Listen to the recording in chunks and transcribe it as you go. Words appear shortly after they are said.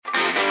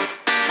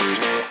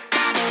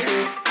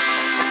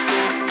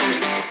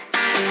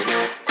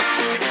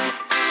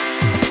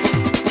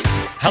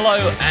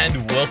Hello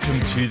and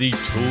welcome to the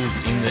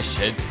Tools in the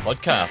Shed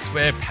podcast.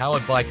 We're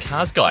powered by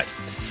Cars Guide.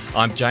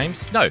 I'm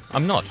James. No,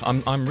 I'm not.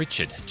 I'm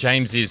Richard.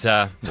 James is,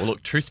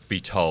 truth be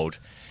told,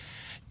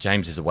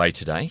 James is away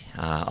today.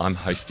 I'm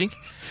hosting.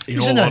 In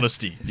all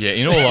honesty. Yeah,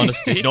 in all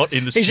honesty. Not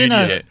in the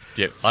studio.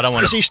 Yeah, I don't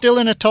want to. Is he still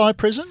in a Thai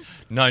prison?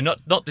 No,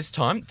 not this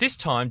time. This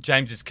time,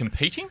 James is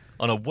competing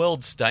on a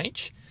world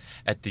stage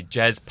at the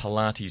Jazz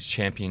Pilates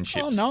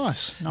Championships. Oh,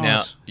 nice.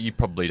 Now, you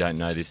probably don't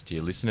know this,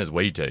 dear listeners.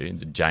 We do.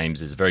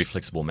 James is a very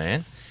flexible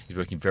man. He's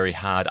working very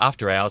hard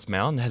after hours,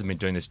 Mal, and hasn't been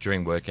doing this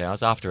during work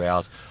hours, after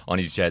hours on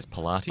his Jazz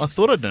Pilates. I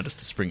thought I'd noticed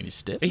a spring in his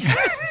step. He has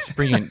a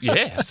spring in,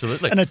 yeah,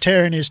 absolutely. And a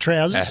tear in his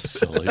trousers.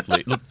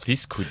 Absolutely. Look,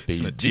 this could be...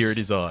 And a tear in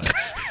his eye.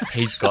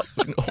 He's got,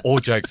 all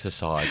jokes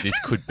aside, this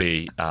could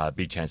be a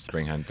big chance to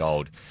bring home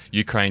gold.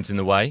 Ukraine's in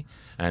the way,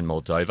 and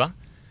Moldova.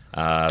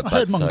 I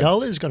heard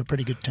Mongolia's got a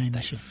pretty good team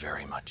this year.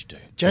 Very much do.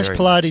 Jazz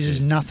Pilates is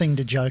nothing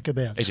to joke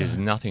about. It is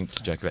nothing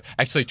to joke about.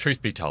 Actually,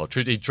 truth be told,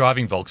 he's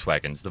driving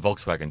Volkswagens, the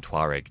Volkswagen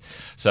Touareg.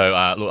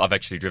 So, look, I've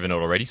actually driven it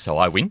already, so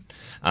I win.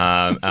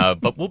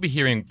 But we'll be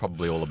hearing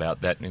probably all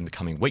about that in the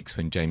coming weeks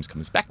when James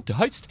comes back to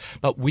host.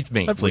 But with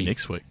me... Hopefully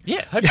next week.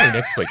 Yeah, hopefully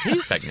next week.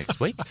 He's back next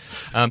week.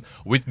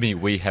 With me,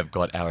 we have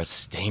got our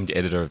esteemed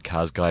editor of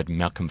Cars Guide,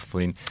 Malcolm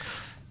Flynn.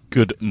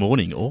 Good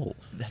morning, all.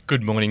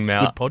 Good morning,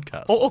 Mal. Good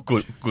podcast. Or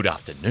good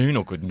afternoon,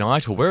 or good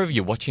night, or wherever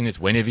you're watching this,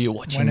 whenever you're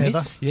watching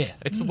this. Yeah,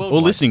 it's the world.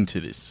 Or listening to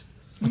this.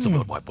 It's the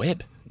World Wide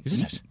Web,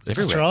 isn't it? It's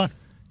everywhere. That's right.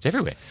 It's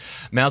everywhere.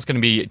 Mal's going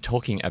to be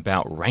talking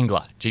about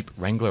Wrangler, Jeep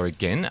Wrangler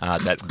again,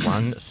 that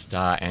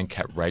 1-star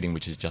ANCAP rating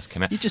which has just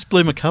come out. You just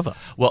blew my cover.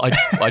 Well, I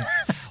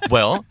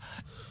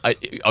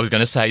was going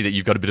to say that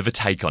you've got a bit of a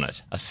take on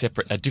it, a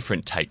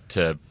different take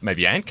to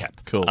maybe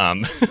ANCAP. Cool.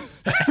 And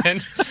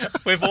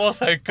we've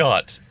also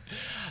got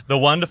the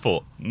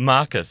wonderful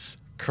Marcus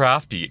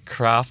Craft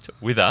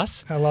with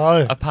us.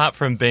 Hello. Apart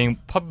from being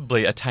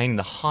probably attaining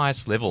the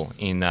highest level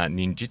in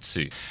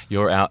ninjutsu,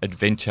 you're our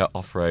adventure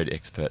off-road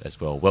expert as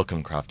well.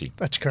 Welcome, Crafty.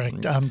 That's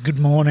correct. Good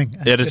morning.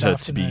 Editor,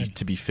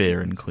 to be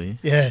fair and clear.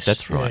 Yes.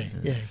 That's right.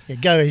 Yeah.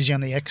 Go easy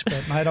on the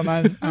expert, mate.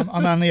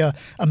 I'm only a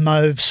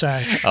mauve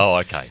sash. Oh,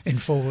 okay. In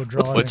four-wheel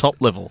drive. What's the top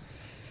level?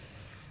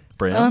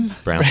 Brown?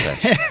 Brown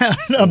sash.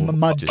 A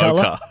mud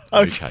colour.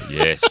 Okay,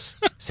 yes.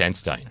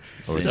 Sandstone.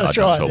 Or That's I'm right.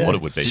 not sure what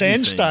it would be.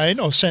 Sandstone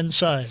or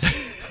sensei?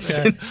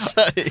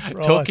 Sensei.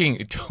 Right.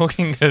 Talking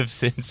of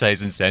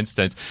senseis and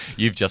sandstones,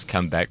 you've just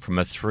come back from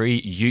a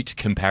 3-ute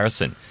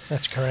comparison.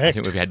 That's I correct.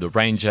 think we've had the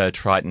Ranger,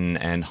 Triton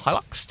and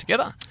Hilux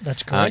together.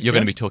 That's correct. You're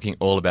going to be talking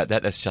all about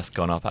that. That's just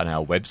gone up on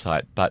our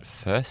website. But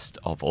first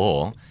of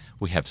all,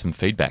 we have some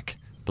feedback,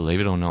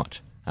 believe it or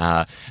not.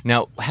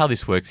 Now, how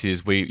this works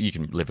is you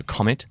can leave a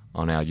comment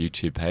on our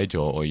YouTube page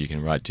or you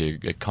can write to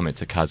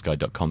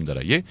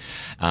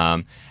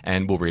comments@carsguide.com.au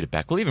and we'll read it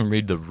back. We'll even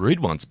read the rude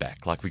ones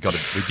back. Like we did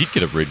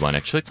get a rude one,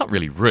 actually. It's not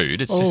really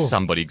rude. It's just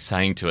somebody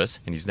saying to us,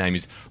 and his name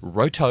is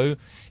Roto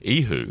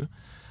Ihu.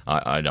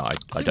 I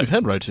think we've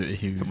had Roto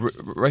Ihu.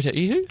 Roto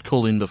Ihu?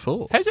 Call in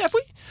before. Have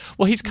we?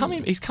 Well, he's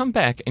come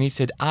back and he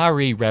said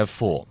RE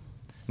RAV4.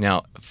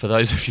 Now, for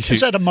those of you...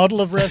 Is that a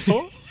model of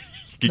RAV4?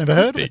 Never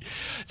heard of it.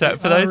 So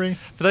for those of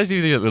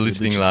you that were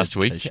listening last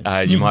week,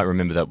 you might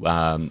remember that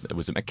it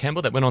was at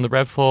Campbell that went on the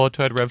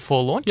Toyota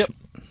RAV4 launch. Yep.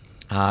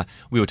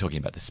 We were talking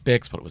about the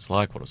specs, what it was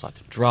like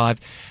to drive,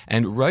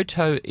 and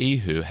Roto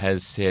Ihu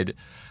has said,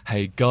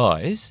 "Hey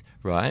guys,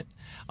 right?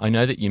 I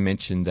know that you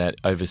mentioned that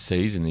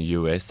overseas in the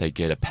US they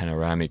get a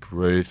panoramic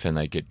roof and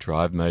they get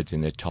drive modes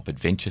in their top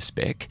adventure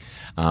spec,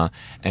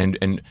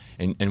 and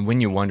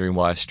when you're wondering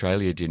why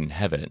Australia didn't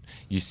have it,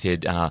 you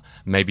said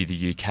maybe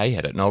the UK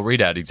had it." And I'll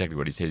read out exactly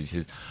what he says. He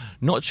says,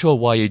 "Not sure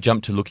why you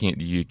jumped to looking at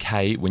the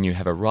UK when you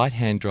have a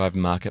right-hand drive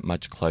market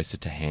much closer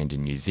to hand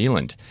in New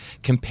Zealand.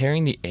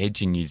 Comparing the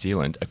Edge in New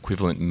Zealand,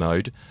 equivalent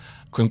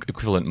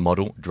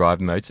model,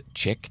 drive modes,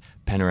 check.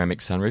 Panoramic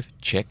sunroof,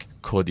 check.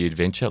 Core the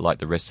adventure like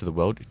the rest of the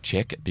world,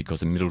 check.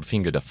 Because a middle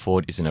finger to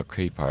Ford isn't a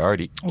key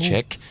priority,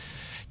 check.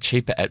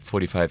 Cheaper at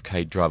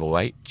 45k drive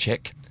away,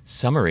 check.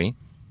 Summary."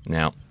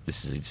 Now,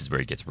 this is where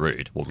he gets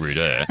rude, or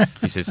ruder.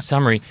 He says,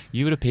 "Summary,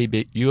 you appear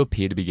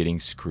to be getting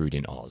screwed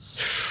in Oz."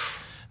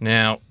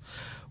 Now,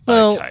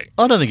 Well, okay.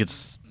 I don't think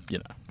it's,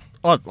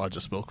 I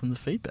just welcome the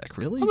feedback,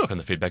 really. I welcome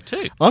the feedback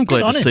too. I'm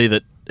glad to see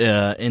that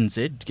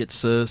NZ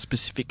gets a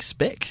specific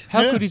spec.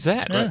 How good is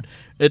that? Right.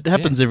 It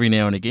happens every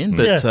now and again,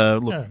 but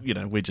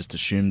Yeah. we just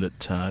assumed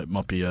that it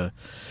might be a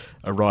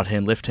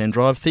right-hand, left-hand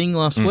drive thing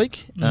last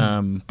week,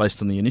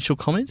 based on the initial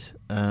comment.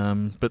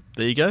 But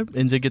there you go.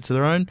 NZ gets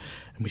their own,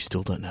 and we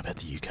still don't know about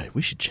the UK.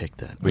 We should check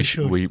that. We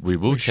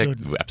will check.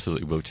 should. We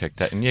absolutely will check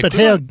that. And yeah, But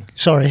how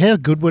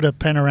good would a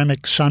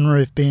panoramic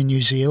sunroof be in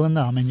New Zealand,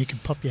 though? I mean, you can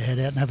pop your head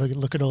out and have a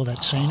look at all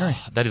that scenery.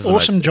 That is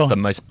awesome, it's John. the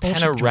most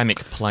Awesome, panoramic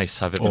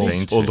place I've ever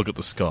been to. Or look at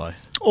the sky.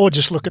 Or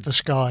just look at the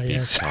sky, Big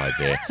yes. sky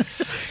there.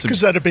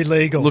 Because that'd be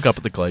legal. Look up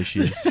at the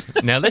glaciers.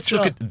 Now let's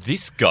look at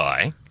this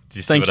guy Do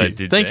you see what I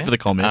did Thank there? you for the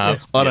comment.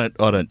 I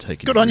don't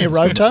take it. Good on you,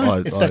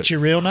 Roto, if that's your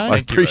real name. I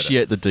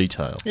appreciate the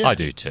detail. Yeah. I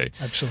do too.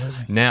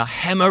 Absolutely. Now,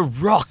 Hammer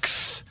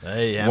Rocks,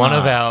 Hey, Hammer. one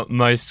of our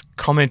most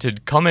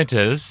commented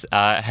commenters,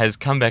 has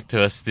come back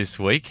to us this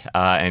week,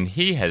 and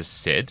he has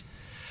said,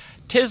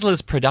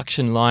 Tesla's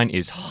production line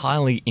is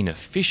highly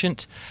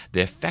inefficient.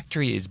 Their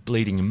factory is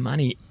bleeding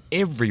money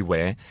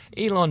everywhere.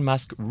 Elon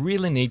Musk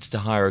really needs to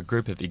hire a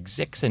group of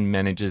execs and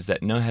managers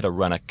that know how to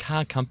run a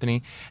car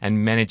company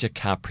and manage a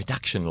car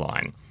production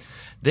line.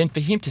 Then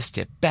for him to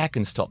step back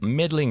and stop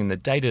meddling in the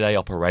day-to-day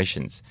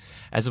operations,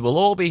 as it will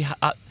all be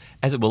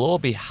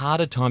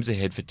harder times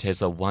ahead for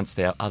Tesla once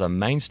their other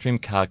mainstream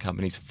car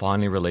companies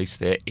finally release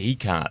their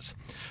e-cars.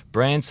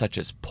 Brands such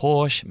as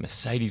Porsche,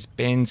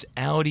 Mercedes-Benz,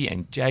 Audi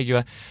and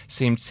Jaguar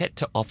seem set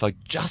to offer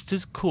just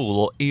as cool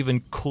or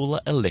even cooler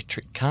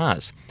electric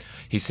cars.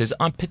 He says,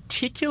 I'm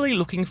particularly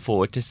looking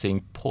forward to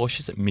seeing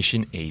Porsche's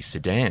Mission E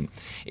sedan.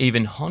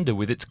 Even Honda,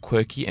 with its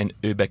quirky and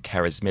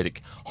uber-charismatic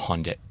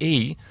Honda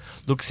E,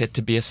 looks set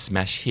to be a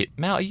smash hit.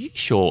 Mal, are you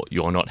sure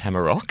you're not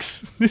Hammer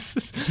Rocks? This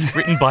is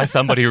written by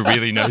somebody who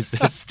really knows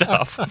their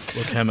stuff.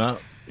 Look, Hammer,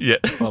 Yeah.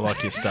 I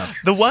like your stuff.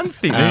 The one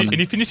thing, and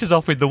he finishes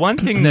off with, the one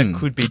thing that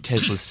could be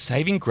Tesla's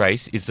saving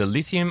grace is the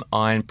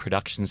lithium-ion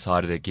production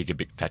side of their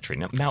gigabit factory.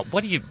 Now, Mal,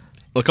 what do you...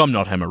 Look, I'm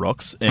not Hammer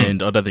Rocks,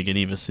 and I don't think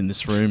any of us in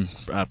this room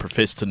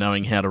profess to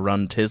knowing how to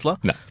run Tesla.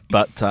 No.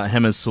 But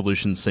Hammer's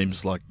solution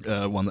seems like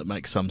one that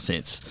makes some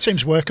sense.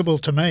 Seems workable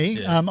to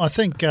me. Yeah. I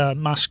think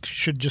Musk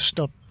should just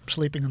stop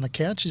sleeping on the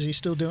couch. Is he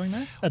still doing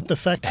that at the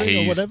factory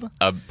or whatever?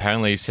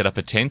 Apparently set up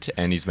a tent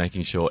and he's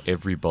making sure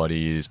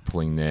everybody is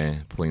pulling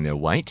their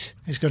weight.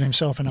 He's got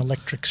himself an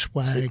electric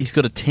swag. He's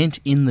got a tent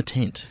in the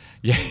tent.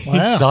 Yeah,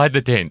 Wow. inside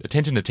the tent, a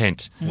tent in a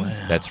tent. Wow.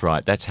 That's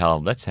right. That's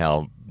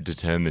how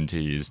determined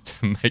he is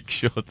to make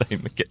sure they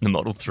get the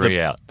Model 3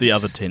 out. The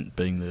other tent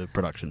being the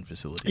production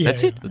facility. Yeah,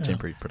 That's it. The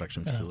temporary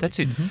production facility. That's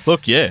it.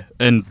 Look, yeah,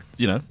 and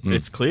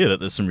it's clear that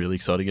there's some really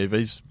exciting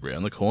EVs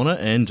around the corner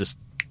and just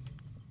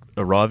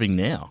arriving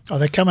now. Oh,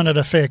 they're coming at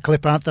a fair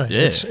clip, aren't they?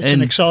 Yeah, It's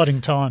an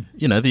exciting time.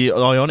 You know, the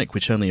Ioniq,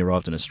 which only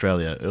arrived in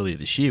Australia earlier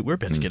this year, we're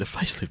about to get a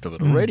facelift of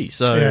it already.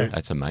 So Yeah.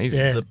 That's amazing.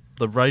 Yeah.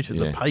 the rate,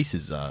 Yeah. the pace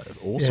is awesome.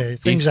 Yeah,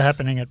 things are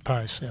happening at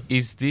pace. Yeah.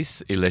 Is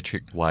this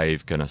electric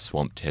wave going to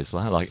swamp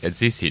Tesla? Like, is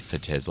this it for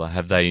Tesla?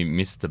 Have they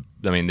missed the?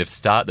 I mean, they've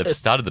started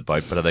the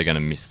boat, but are they going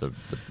to miss the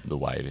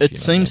wave? It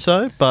seems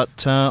so,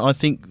 but I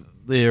think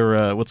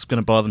they're what's going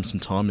to buy them some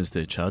time is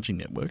their charging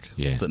network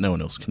that no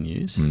one else can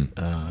use.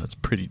 It's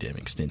pretty damn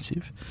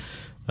extensive.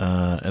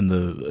 And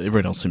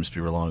everyone else seems to be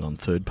relying on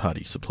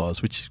third-party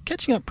suppliers, which is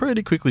catching up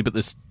pretty quickly, but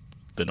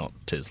they're not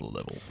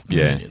Tesla-level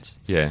convenience.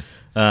 Yeah.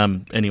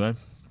 Anyway,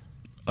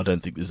 I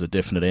don't think there's a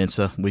definite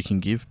answer we can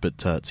give, but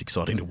it's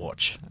exciting to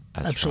watch.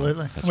 That's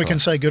Absolutely. right. That's We can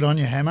right. say good on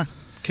you, Hammer.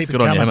 Keep it Good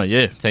coming. on you, Hammer,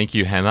 yeah. Thank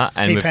you, Hammer.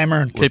 And Keep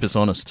hammering. Keep us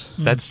honest.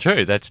 That's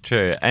true. That's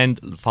true.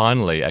 And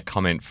finally, a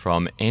comment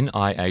from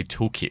NIA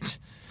Toolkit.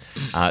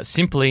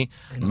 Simply,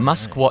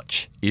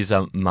 Muskwatch is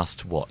a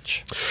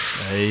must-watch.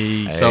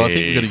 Hey. So I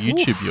think we've got a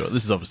YouTube viewer.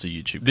 This is obviously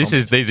YouTube. These are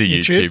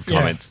YouTube Yeah.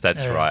 comments.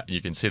 That's right.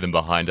 You can see them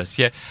behind us.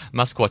 Yeah,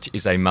 Muskwatch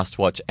is a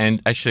must-watch,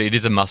 and actually, it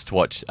is a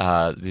must-watch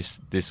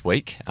this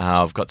week.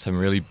 I've got some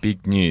really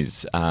big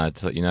news to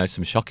let you know.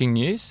 Some shocking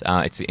news.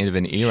 It's the end of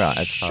an era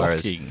as far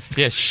as Shocking.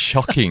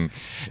 shocking.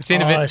 It's the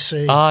end of it. I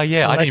see. Oh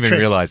yeah, I didn't even Electric.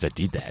 realise I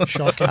did that.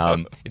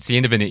 Shocking. It's the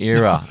end of an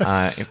era,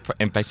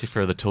 and basically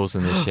for the Tools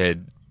in the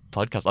Shed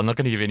podcast. I'm not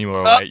going to give any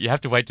more away. You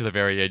have to wait to the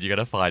very end. You got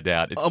to find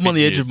out. It's I'm big on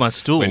the edge news of my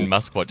stool. when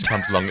Muskwatch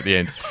comes along at the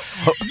end.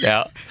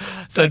 Now,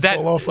 so that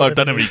fall off. I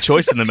don't have any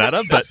choice in the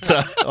matter, but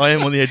I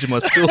am on the edge of my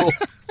stool.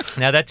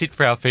 now that's it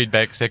for our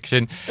feedback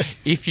section.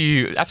 If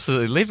you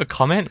absolutely leave a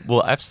comment,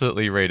 we'll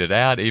absolutely read it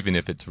out, even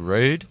if it's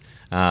rude.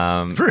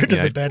 Ruder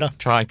the better.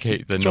 Try and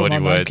keep the That's what naughty my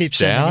mum words keeps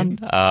down.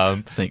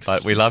 sending Thanks,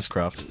 But we Mrs. love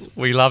Kraft.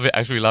 We love it.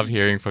 Actually, we love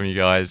hearing from you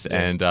guys,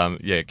 and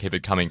keep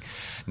it coming.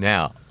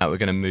 Now we're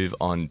going to move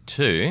on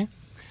to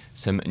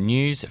some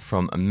news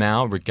from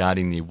Mal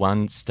regarding the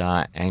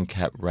 1-star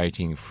ANCAP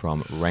rating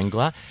from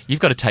Wrangler. You've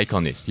got a take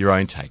on this, your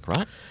own take,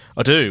 right?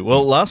 I do.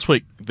 Well, last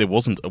week there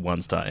wasn't a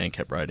 1-star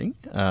ANCAP rating.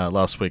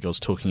 Last week I was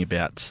talking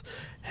about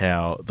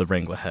how the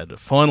Wrangler had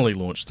finally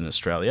launched in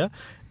Australia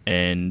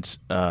and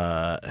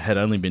had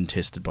only been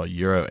tested by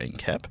Euro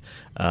ANCAP.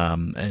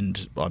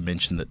 And I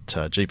mentioned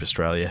that Jeep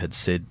Australia had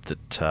said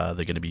that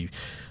they're going to be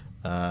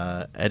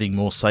adding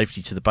more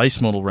safety to the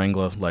base model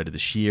Wrangler later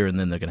this year, and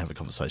then they're going to have a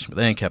conversation with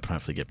ANCAP and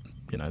hopefully get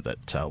that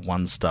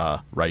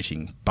 1-star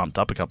rating bumped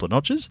up a couple of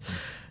notches.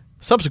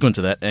 Subsequent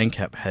to that,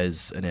 ANCAP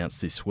has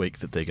announced this week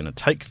that they're going to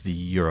take the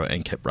Euro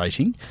ANCAP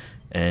rating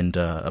and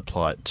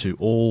apply it to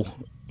all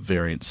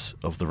variants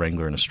of the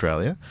Wrangler in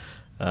Australia.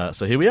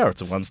 So here we are.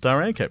 It's a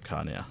 1-star ANCAP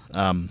car now.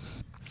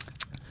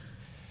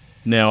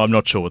 Now, I'm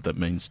not sure what that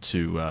means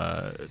to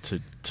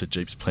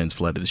Jeep's plans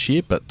for later this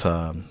year, but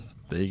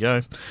there you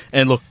go.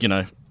 And look,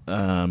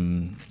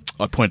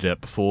 I pointed out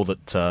before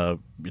that that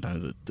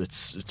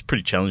it's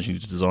pretty challenging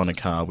to design a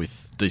car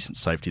with decent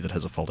safety that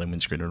has a folding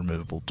windscreen and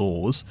removable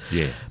doors.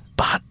 Yeah.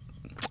 But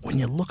when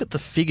you look at the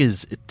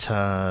figures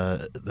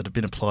that have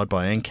been applied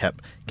by ANCAP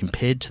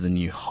compared to the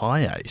new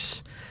High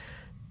Ace,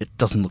 it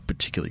doesn't look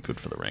particularly good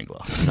for the Wrangler.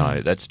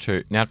 No, that's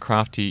true. Now,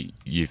 Crafty,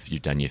 you've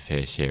done your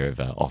fair share of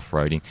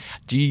off-roading.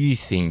 Do you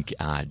think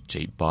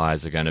Jeep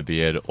buyers are going to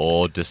be at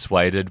all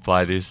dissuaded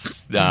by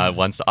this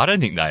once? I don't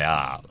think they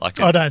are.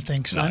 I don't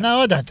think so. No,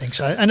 I don't think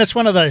so. And it's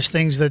one of those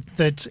things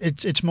that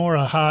it's more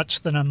a hearts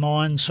than a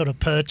minds sort of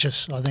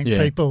purchase. I think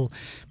people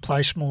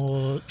place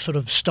more sort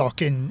of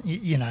stock in,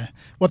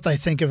 what they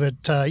think of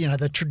it,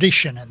 the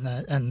tradition and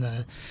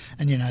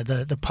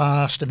the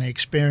past and the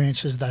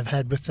experiences they've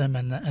had with them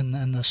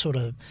and the sort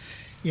of,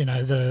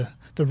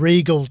 the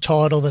regal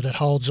title that it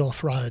holds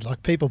off-road.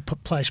 Like, people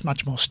place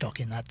much more stock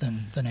in that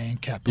than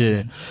ANCAP.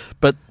 Yeah,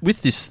 but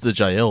with this, the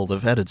JL,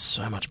 they've added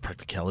so much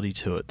practicality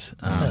to it.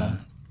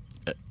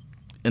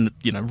 And,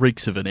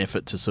 reeks of an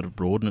effort to sort of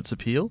broaden its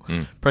appeal.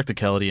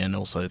 Practicality, and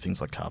also things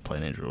like CarPlay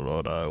and Android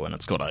Auto, and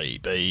it's got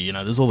AEB.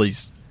 There's all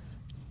this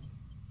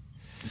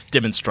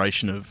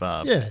demonstration of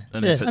an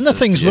effort. And the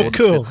things look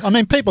cool. I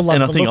mean, people love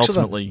the looks of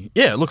them. And I think ultimately,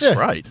 it looks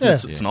great. Yeah.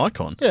 It's an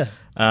icon. Yeah.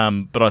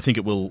 But I think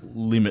it will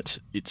limit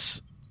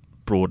its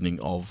broadening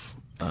of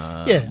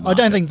I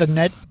don't think the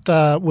net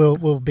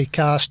will be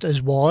cast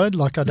as wide.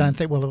 Like, I don't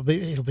think it'll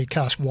be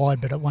cast wide,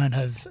 but it won't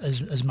have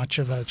as much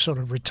of a sort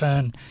of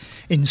return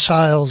in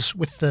sales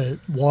with the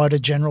wider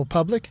general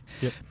public.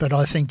 Yep. But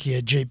I think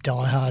your Jeep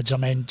diehards, I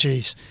mean,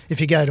 geez,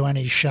 if you go to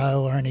any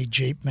show or any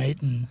Jeep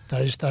meet, and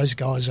those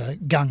guys are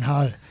gung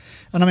ho,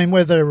 and I mean,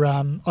 whether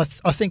I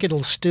think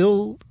it'll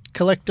still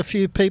collect a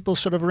few people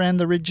sort of around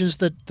the ridges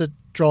that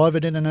drive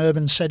it in an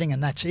urban setting,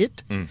 and that's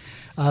it.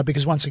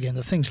 Because once again,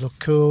 the things look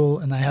cool,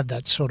 and they have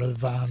that sort of,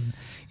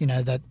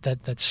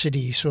 that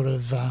city sort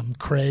of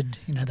cred,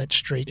 that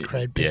street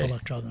cred. People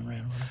like driving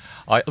around with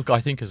it. I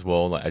think as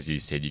well, as you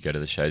said, you go to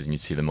the shows and you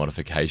see the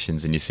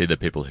modifications and you see the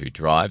people who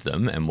drive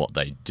them and what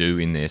they do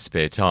in their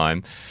spare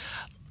time.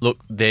 Look,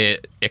 their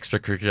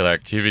extracurricular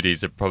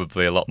activities are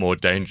probably a lot more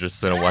dangerous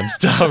than a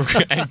 1-star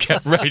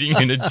ANCAP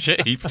rating in a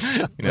Jeep.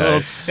 Well,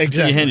 it's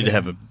exactly handy to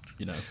have a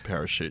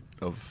parachute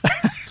of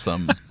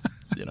some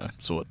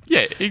sort.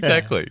 Yeah,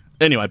 exactly.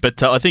 Yeah. Anyway,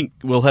 but I think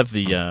we'll have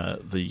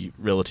the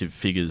relative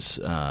figures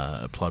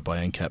applied by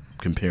ANCAP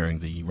comparing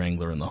the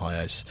Wrangler and the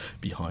High Ace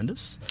behind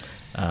us.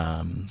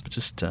 But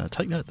just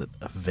take note that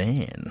a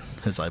van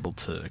is able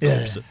to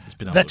eclipse it. It's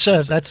been able that's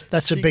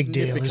a big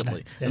deal, isn't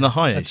it? Yeah, and the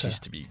High Ace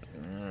used to be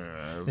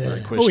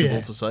very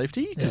questionable for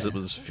safety because it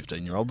was a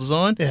 15-year-old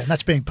design. Yeah, and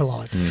that's being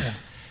polite. Yeah.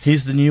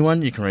 Here's the new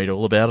one. You can read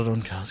all about it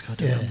on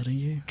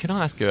carsguide.com.au. Can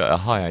I ask you a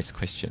High Ace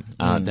question?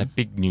 That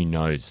big new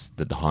nose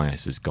that the High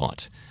Ace has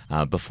got,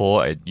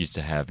 before it used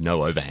to have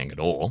no overhang at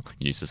all.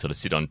 You used to sort of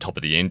sit on top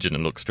of the engine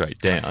and look straight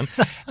down.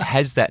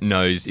 Is that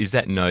nose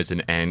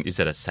and is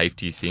that a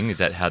safety thing? Is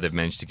that how they've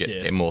managed to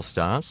get more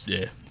stars?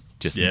 Yeah.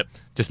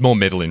 Just more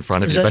metal in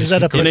front of you. Is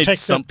that a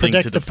something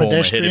to the deform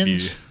ahead of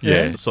you?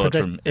 Yeah, aside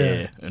from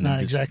air. No,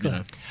 exactly.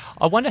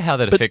 I wonder how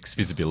that affects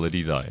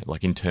visibility, though,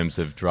 like in terms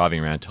of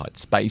driving around tight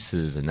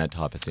spaces and that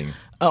type of thing.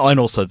 Oh, and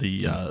also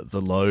the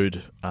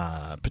load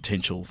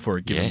potential for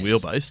a given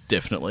wheelbase,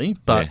 definitely.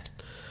 But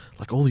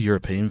like, all the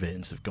European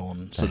vans have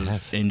gone sort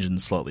of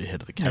engines slightly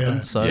ahead of the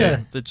cabin, so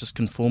they're just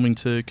conforming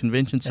to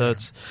convention. So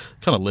it's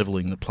kind of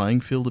levelling the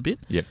playing field a bit.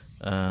 Yep.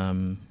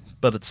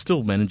 But it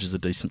still manages a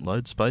decent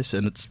load space,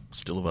 and it's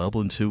still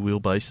available in 2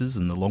 wheelbases,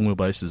 and the long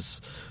wheelbase is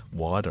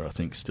wider, I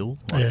think, still,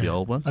 like the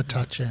old one. A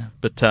touch, yeah.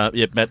 But,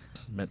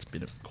 Matt's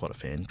been quite a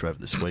fan, drove it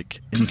this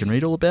week, and you can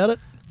read all about it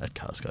at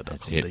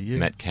carsguide.com.au.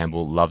 Matt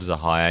Campbell loves a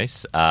High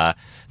Ace. Now,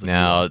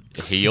 Matt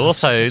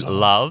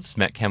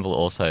Campbell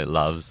also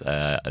loves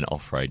an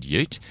off-road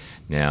ute.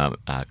 Now,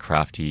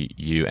 Crafty,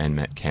 you and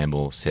Matt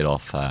Campbell set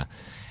off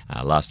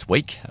last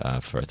week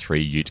for a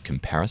 3 ute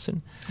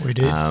comparison. We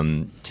did.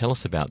 Tell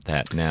us about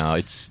that. Now,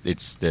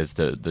 there's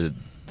the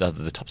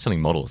top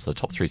selling models, the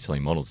top 3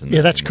 selling models.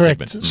 That's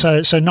correct.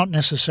 So not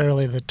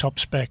necessarily the top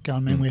spec. I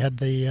mean, we had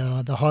the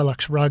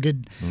Hilux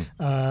Rugged,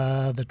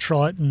 the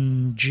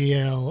Triton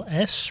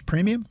GLS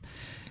Premium,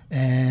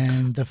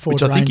 and the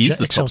Ford Ranger, which I think is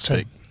the top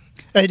spec.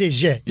 It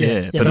is, yeah.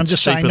 But I'm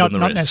just saying, not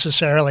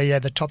necessarily. Yeah,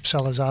 the top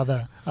sellers are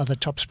the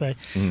top spec.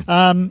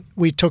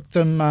 We took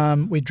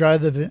them. We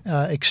drove them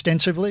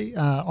extensively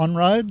on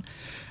road.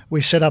 We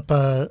set up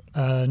a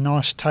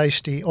nice,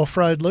 tasty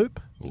off-road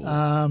loop.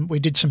 We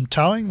did some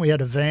towing. We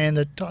had a van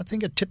that I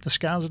think it tipped the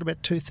scales at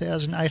about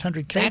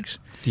 2,800 kegs.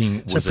 That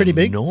thing was pretty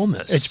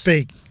enormous.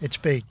 Big. It's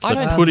big.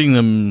 So putting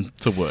them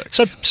to work.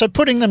 So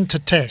putting them to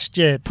test,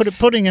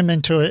 putting them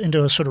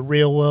into a sort of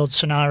real world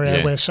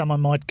scenario where someone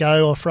might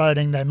go off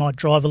roading. They might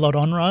drive a lot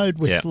on road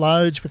with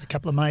loads, with a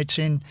couple of mates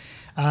in.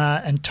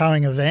 and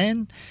towing a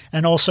van.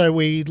 And also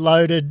we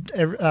loaded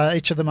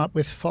each of them up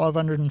with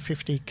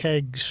 550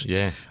 kegs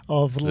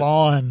of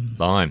lime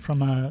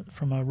from a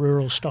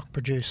rural stock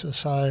producer.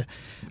 So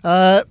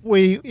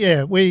we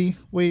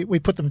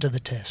put them to the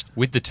test.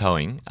 With the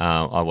towing,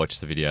 I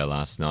watched the video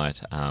last night.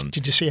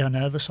 Did you see how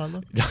nervous I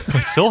looked? I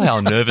saw how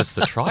nervous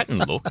the Triton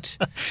looked.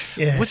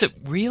 Yes. Was it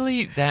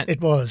really that? It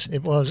was.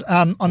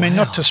 I mean,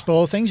 not to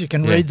spoil things, you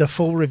can read the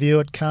full review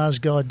at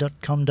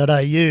carsguide.com.au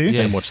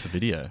and watch the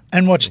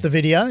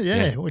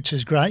video. Which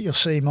is great. You'll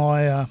see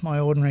my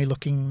ordinary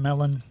looking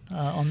melon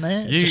on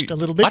there, just a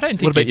little bit. I don't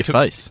think what about your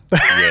face?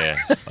 Yeah,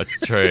 that's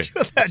true.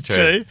 That's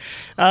true.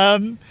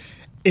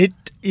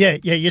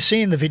 You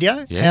see in the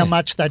video how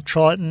much that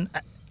Triton,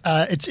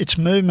 its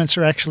movements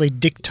are actually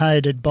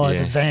dictated by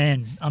the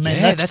van. I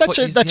mean,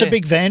 that's a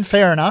big van,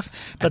 fair enough.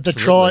 But Absolutely. the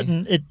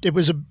Triton,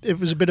 it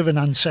was a bit of an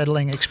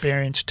unsettling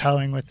experience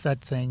towing with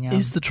that thing.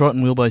 Is the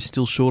Triton wheelbase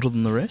still shorter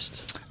than the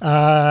rest?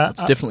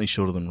 It's definitely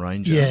shorter than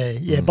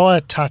Ranger. By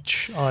a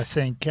touch, I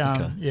think.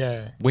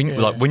 When I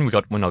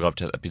got up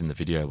to that bit in the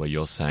video where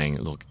you're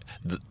saying, look,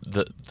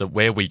 the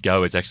where we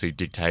go is actually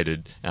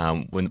dictated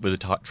with the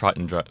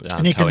Triton and you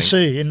towing, can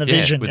see in the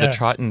vision with the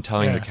Triton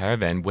towing the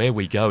caravan, where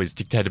we go is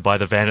dictated by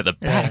the van at the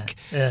back.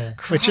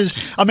 Which is,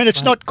 I mean,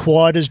 it's not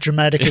quite as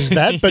dramatic as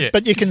that,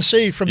 but you can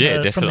see from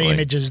the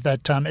images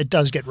that it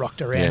does get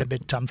rocked around a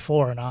bit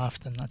fore and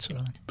aft and that sort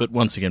of thing. But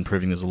once again,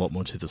 proving there's a lot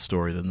more to the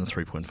story than the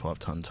 3.5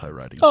 tonne tow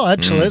rating. Oh,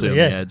 absolutely,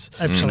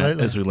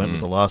 Absolutely. As we learned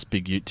with the last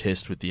big ute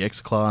test with the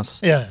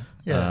X-Class. Can't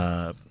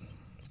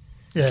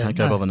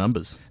go by the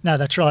numbers. No,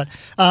 that's right.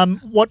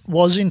 What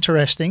was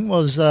interesting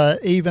was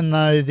even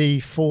though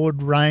the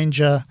Ford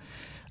Ranger,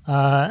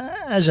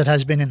 as it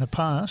has been in the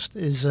past,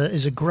 is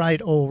a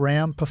great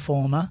all-round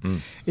performer,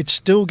 it's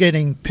still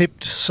getting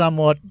pipped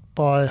somewhat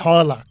by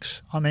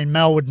Hilux. I mean,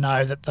 Mel would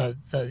know that the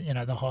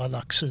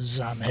Hilux's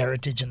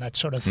heritage and that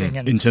sort of thing.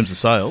 And in terms of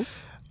sales?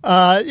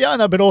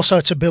 But also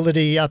its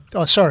ability.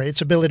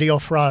 Its ability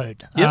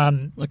off-road.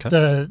 Okay.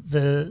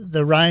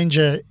 The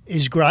Ranger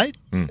is great.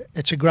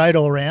 It's a great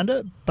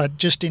all-rounder, but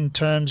just in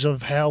terms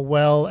of how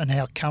well and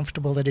how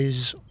comfortable it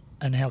is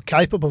and how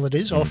capable it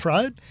is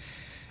off-road,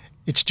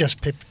 it's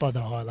just pipped by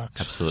the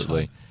Hilux.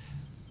 Absolutely. So.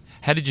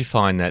 How did you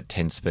find that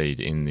 10-speed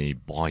in the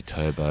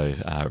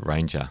bi-turbo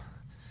Ranger?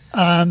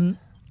 I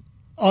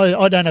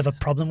don't have a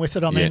problem with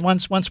it. I mean,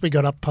 once we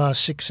got up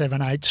past 6,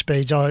 7, 8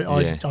 speeds,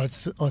 I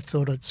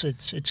thought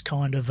it's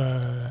kind of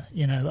a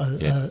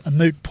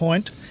moot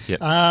point. Yep.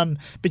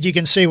 But you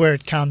can see where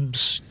it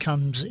comes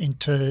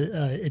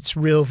into its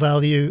real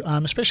value,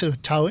 especially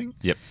with towing.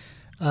 Yep.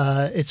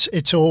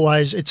 It's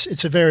always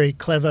a very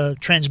clever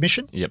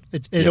transmission. Yep.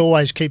 It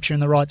always keeps you in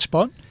the right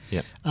spot.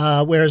 Yep.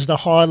 Whereas the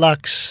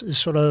Hilux is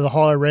sort of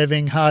high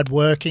revving, hard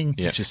working,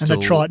 and the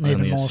Triton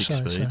even more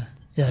so.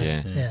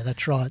 Yeah,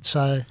 that's right.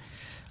 So.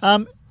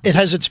 It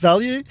has its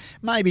value,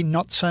 maybe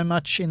not so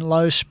much in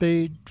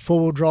low-speed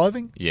forward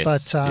driving,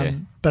 but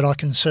I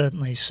can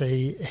certainly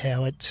see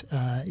how it's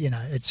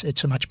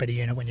a much better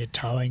unit when you're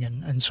towing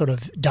and sort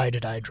of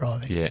day-to-day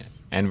driving. Yeah,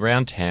 and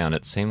round town,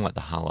 it seemed like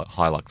the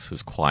Hilux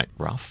was quite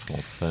rough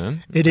or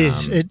firm. It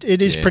is.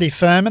 It is pretty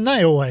firm, and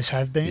they always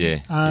have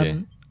been.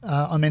 I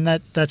mean,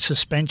 that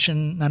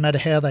suspension, no matter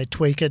how they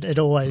tweak it, it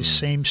always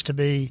seems to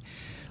be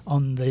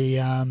on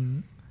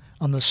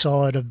the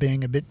side of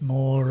being a bit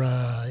more,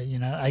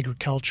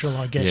 agricultural,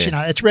 I guess.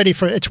 Yeah. It's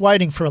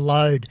waiting for a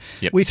load.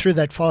 Yep. We threw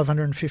that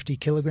 550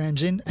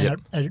 kilograms in, and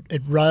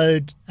it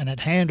rode and it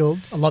handled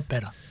a lot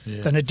better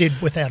than it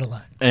did without a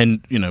load.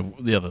 And,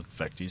 the other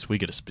fact is we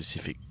get a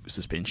specific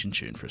suspension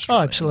tune for Australia.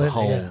 Oh, absolutely, the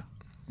whole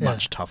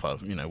much tougher.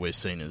 We're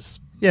seen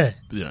as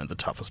the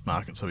toughest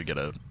market, so we get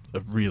a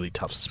really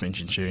tough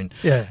suspension tune,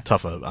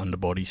 tougher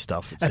underbody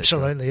stuff, etc.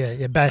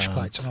 Absolutely, bash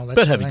plates and all that.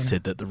 But having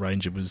said that, the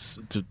Ranger was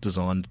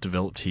designed,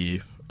 developed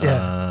here,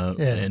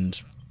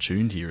 and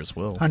tuned here as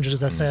well.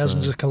 Hundreds of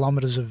thousands of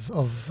kilometres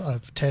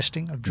of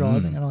testing, of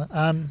driving and all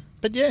that.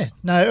 But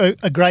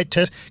a great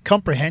test,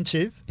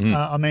 comprehensive.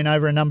 I mean,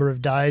 over a number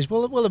of days,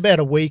 well, about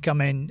a week. I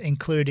mean,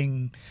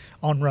 including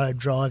on-road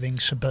driving,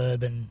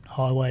 suburban,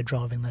 highway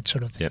driving, that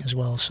sort of thing as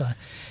well. So,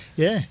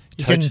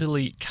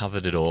 totally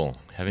covered it all,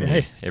 haven't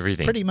you?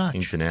 Everything, pretty much,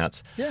 ins and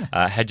outs. Yeah.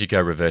 How'd you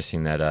go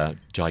reversing that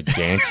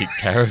gigantic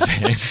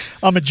caravan?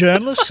 I'm a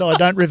journalist, so I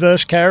don't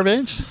reverse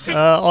caravans.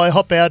 I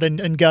hop out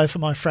and go for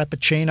my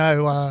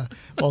frappuccino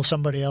while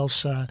somebody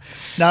else. No,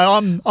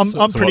 I'm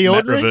pretty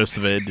ordinary. Matt reversed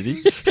the van, did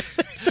he?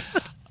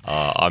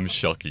 I'm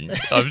shocking.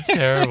 I'm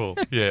terrible.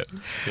 Yeah.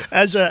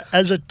 As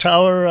a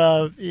tower,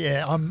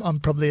 I'm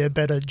probably a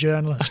better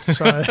journalist.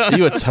 So. Are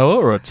you a tower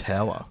or a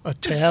tower? A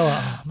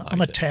tower. I'm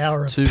a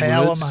tower of 2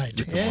 power, words,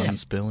 mate. One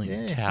spelling.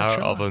 Yeah,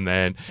 tower of a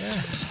man.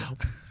 Yeah.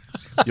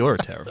 You're a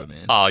tower of a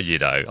man. Oh, I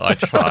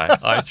try.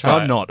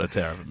 I'm not a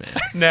tower of a man.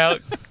 Now,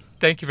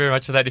 thank you very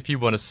much for that. If you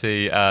want to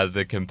see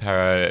the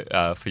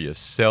Comparo for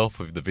yourself,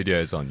 with the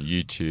videos on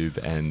YouTube,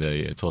 and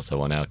it's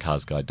also on our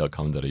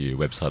carsguide.com.au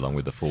website, along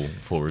with the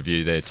full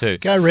review there too.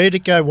 Go read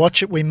it, go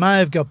watch it. We may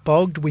have got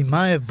bogged. We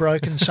may have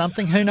broken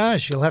something. Who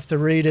knows? You'll have to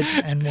read it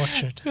and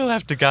watch it. You'll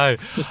have to go.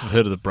 First I've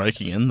heard of the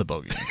braking and the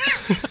bogging.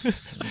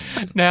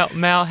 Now,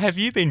 Mal, have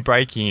you been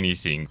breaking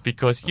anything?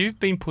 Because you've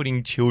been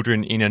putting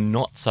children in a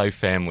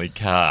not-so-family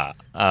car.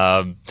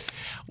 Tell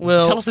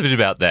us a bit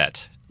about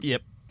that.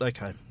 Yep.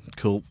 Okay.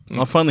 Cool.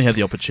 I finally had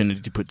the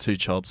opportunity to put 2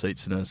 child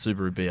seats in a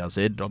Subaru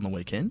BRZ on the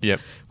weekend. Yep.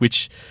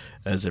 Which,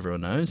 as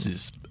everyone knows,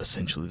 is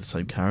essentially the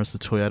same car as the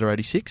Toyota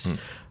 86.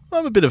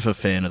 I'm a bit of a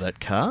fan of that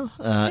car.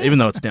 Even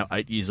though it's now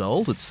 8 years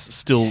old, it's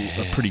still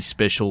a pretty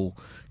special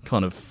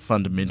kind of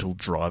fundamental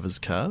driver's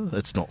car.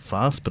 It's not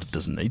fast, but it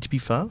doesn't need to be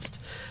fast.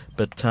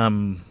 But,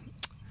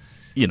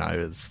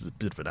 it's a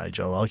bit of an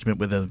age-old argument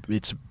whether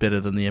it's better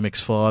than the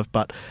MX-5,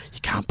 but you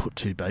can't put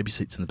 2 baby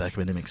seats in the back of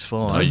an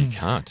MX-5. No, you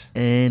can't.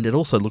 And it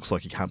also looks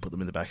like you can't put them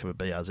in the back of a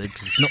BRZ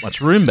because there's not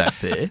much room back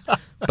there.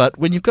 But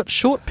when you've got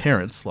short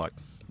parents like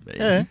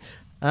me,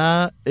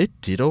 it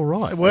did all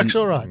right. It works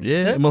all right.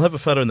 Yeah, and we'll have a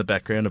photo in the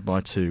background of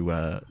my two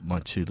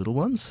little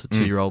ones, a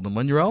 2-year-old and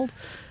 1-year-old.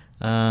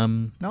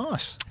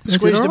 Nice.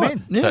 Squeezed them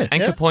in. Yeah. So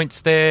anchor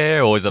points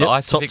there, or is it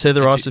ISOFIX? Top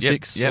tether,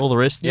 ISOFIX, all the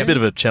rest. It's a bit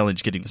of a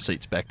challenge getting the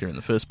seats back there in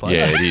the first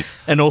place. Yeah, it is.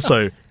 And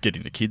also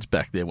getting the kids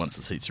back there once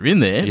the seats are in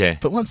there. Yeah.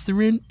 But once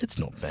they're in, it's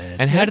not bad.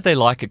 And how did they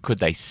like it? Could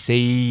they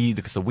see?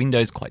 Because the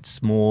window's quite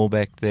small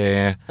back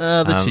there.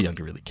 They're too young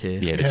to really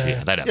care. Yeah, they're too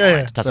young. They don't Yeah,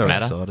 mind. It doesn't they're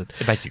matter. excited.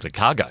 They're basically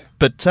cargo.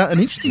 But an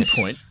interesting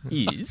point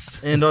is,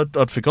 and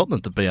I'd forgotten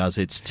that the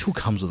BRZ still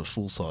comes with a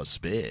full-size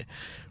spare,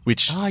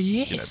 which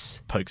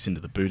pokes into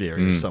the boot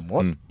area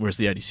somewhat, whereas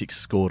the 86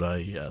 scored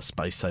a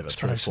space saver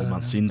 3 or 4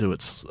 months into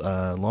its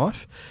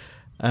life.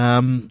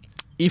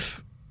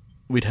 If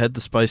we'd had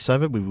the space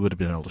saver, we would have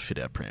been able to fit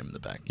our pram in the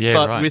back. Yeah,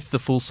 but right. with the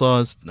full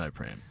size, no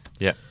pram.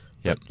 Yep.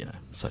 But,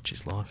 such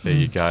is life. There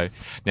you go.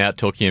 Now,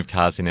 talking of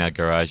cars in our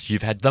garage,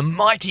 you've had the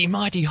mighty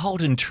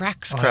Holden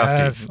Trax,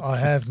 Crafty. I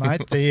have,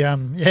 mate.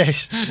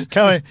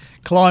 The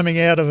climbing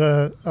out of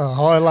a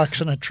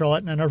Hilux and a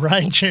Triton and a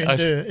Ranger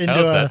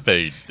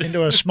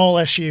into a small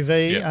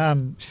SUV. Yep.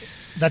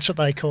 That's what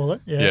they call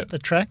it. Yeah, Yep. the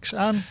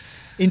Trax.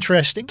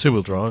 Interesting.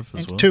 2-wheel drive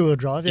as well. 2-wheel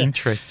drive. Yeah.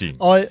 Interesting.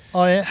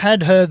 I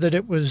had heard that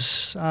it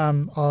was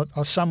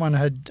someone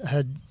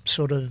had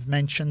sort of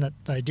mentioned that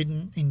they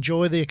didn't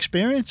enjoy the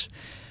experience.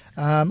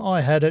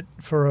 I had it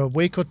for a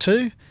week or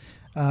two,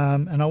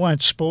 and I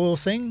won't spoil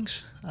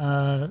things,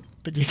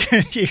 but you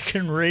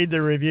can read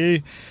the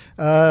review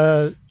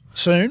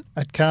soon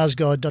at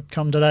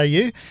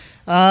carsguide.com.au.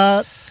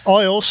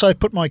 I also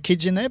put my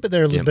kids in there, but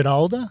they're a little bit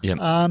older. Yep.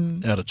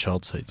 Out of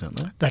child seats, aren't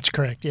they? That's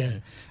correct, yeah.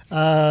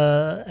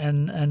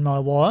 And my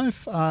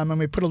wife, and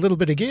we put a little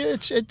bit of gear.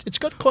 It's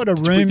got quite a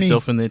Did you roomy. put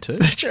yourself in there too?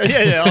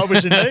 Yeah, I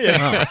was in there.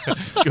 Yeah.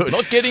 Good. I'm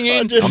not getting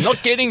in. I'm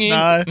not getting in.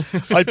 No,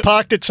 I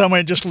parked it somewhere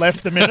and just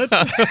left the minute.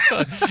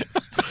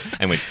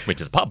 And went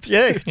to the pub.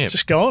 Yeah,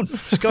 just gone.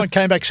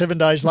 Came back 7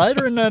 days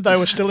later, and they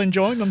were still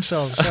enjoying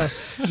themselves. So,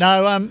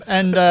 no,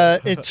 and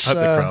it's. I hope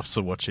the crafts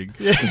are watching.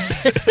 Yeah.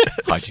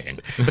 Hi, Jan.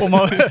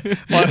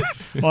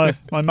 Well,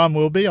 my mum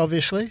will be,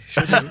 obviously.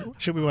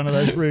 She'll be one of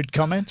those rude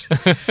comments.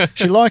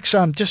 She likes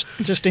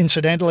just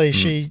incidentally.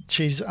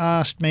 She's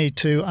asked me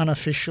to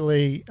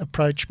unofficially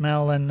approach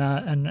Mel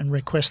and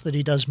request that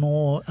he does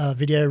more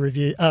video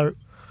review.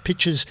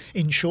 Pictures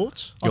in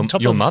shorts on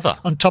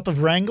top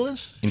of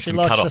Wranglers. In she some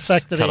likes cut-offs, the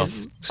fact that he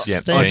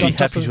Yep. stands I'd be on top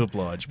happy of. to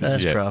oblige,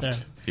 Mrs.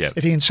 Craft. Yep.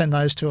 If you can send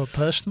those to her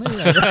personally,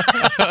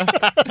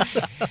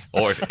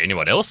 or if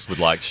anyone else would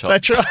like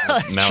shots. that's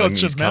right.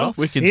 Shots of Mel.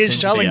 We can He's send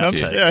selling them.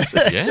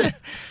 outtakes.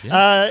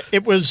 Yeah.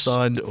 It was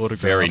Signed autograph.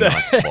 Very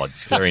nice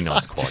quads. Very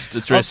nice quads.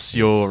 Just address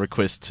your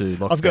request to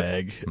I've got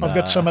Lockbag. I've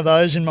got some of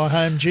those in my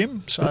home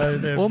gym, so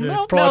they're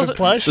Mel's- pride of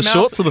place. The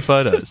shorts or the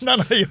photos? No,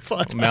 you're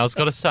fine. Mal's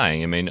got a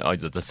saying. I mean,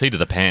 the seat of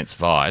the pants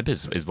vibe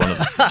is one of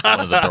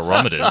the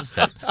barometers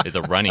that is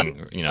a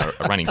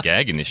running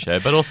gag in this show.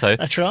 But also,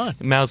 That's right.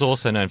 Mal's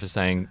also known for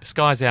saying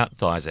 "skies out,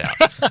 thighs out."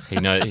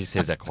 He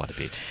says that quite a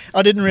bit.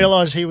 I didn't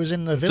realise he was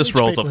in the village Just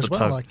rolls people off as the well.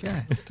 tongue. Like,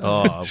 yeah,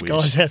 Oh, I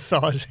skies wish. out,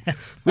 thighs out.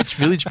 Which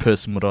village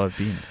person would I have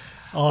been?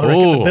 I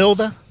reckon Ooh. the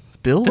builder.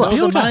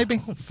 Builder? Maybe.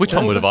 Which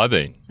one would have I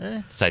been?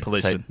 Yeah. Say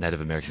Policeman. Native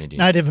American Indian.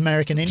 Native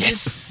American Indian.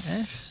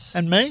 Yes.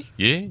 And me?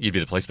 Yeah, you'd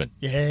be the policeman.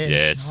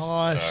 Yes. Nice.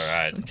 All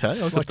right. Okay,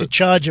 I'll I'd get like to the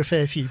charge a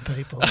fair few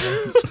people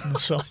on the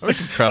side. I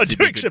Crafty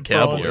do be accept the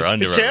cowboy. bribe. You're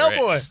under the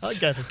cowboy. arrest.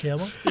 I'd go for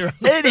cowboy. You're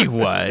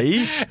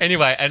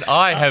Anyway, And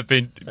I have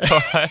been.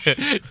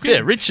 yeah,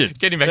 Richard.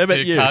 Getting back how about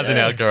to you? cars in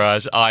our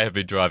garage, I have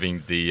been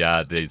driving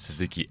the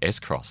Suzuki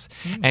S-Cross,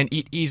 and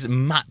it is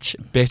much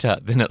better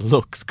than it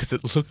looks because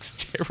it looks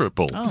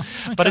terrible. Oh,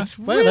 okay. But it's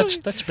well, really,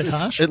 that's a bit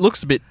harsh. It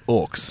looks a bit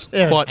orcs.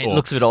 Yeah. Quite it orcs.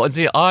 looks a bit old. And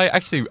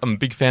see, I'm a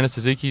big fan of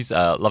Suzuki's.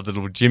 Love love the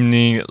little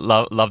Jimny,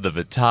 love the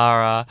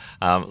Vitara,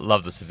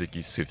 love the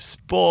Suzuki Swift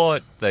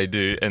Sport. They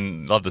do,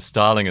 and love the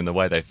styling and the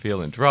way they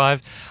feel and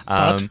drive.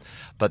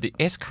 But the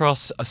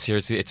S-Cross,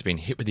 seriously, it's been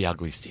hit with the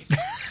ugly stick.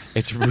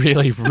 It's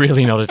really,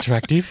 really not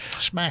attractive.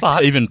 Smack.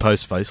 But Even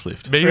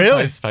post-facelift. even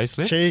Really?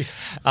 post-facelift.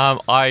 Jeez.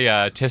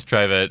 I test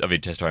drove it. I've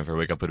been test driving for a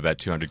week. I put about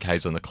 200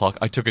 Ks on the clock.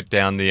 I took it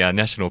down the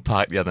national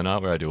park the other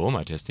night where I do all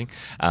my testing,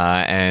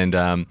 and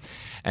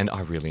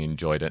I really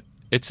enjoyed it.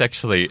 It's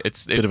actually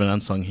Bit of an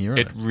unsung hero.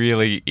 it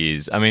really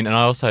is. I mean, and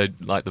I also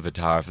like the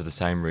Vitara for the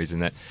same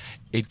reason that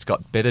it's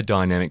got better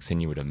dynamics than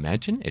you would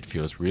imagine. It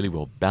feels really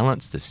well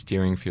balanced. The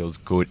steering feels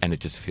good, and it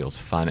just feels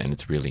fun, and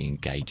it's really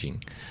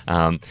engaging.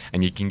 And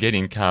you can get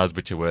in cars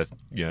which are worth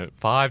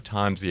 5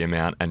 times the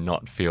amount and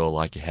not feel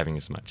like you're having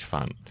as much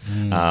fun.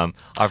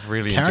 I've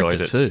really enjoyed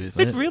it. Too.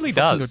 It really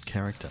does. Good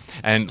character.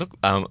 And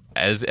look,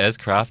 as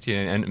Crafty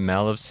and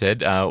Mel have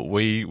said,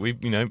 we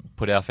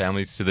put our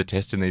families to the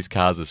test in these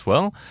cars as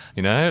well.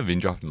 I've been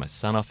dropping my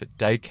son off at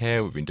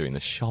daycare. We've been doing the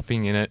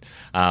shopping in it.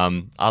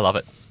 I love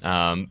it. We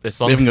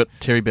haven't got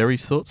Terry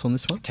Berry's thoughts on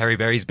this one. Terry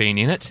Berry's been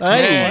in it.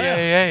 Hey.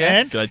 Yeah.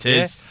 And? Go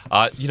Tez. You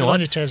know Good on what?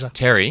 you, Tezza.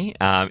 Terry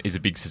is a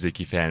big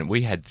Suzuki fan.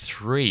 We had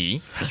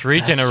three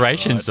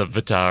generations of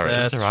Vitaras,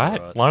 That's right?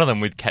 right. One of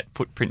them with cat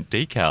footprint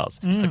decals.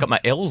 I got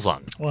my L's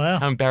on. Wow.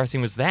 How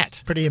embarrassing was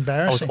that? Pretty I was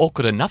embarrassing.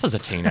 awkward enough as a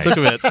teenager. Talk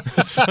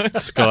about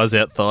skies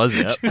out, thighs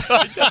out.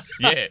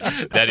 Yeah,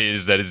 that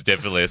is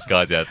definitely a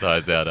skies out,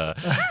 thighs out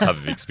type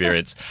of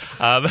experience.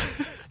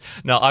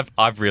 No,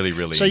 I've really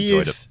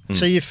enjoyed it.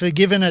 So you've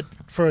forgiven it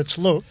for its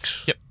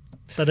looks. Yep.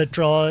 But it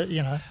dries,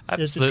 it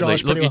Absolutely.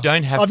 dries Look, pretty you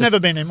don't well. have. I've to, never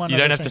been in one. You of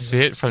don't the have to things.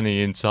 see it from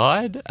the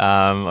inside. You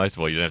don't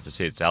have to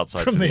see its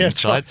outside from the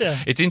inside.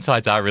 yeah. Its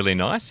insides are really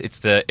nice. It's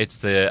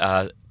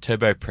the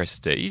Turbo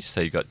Prestige.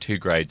 So you've got 2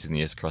 grades in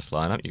the S-Cross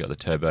lineup. You've got the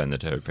Turbo and the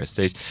Turbo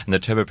Prestige. And the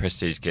Turbo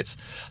Prestige gets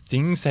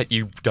things that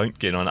you don't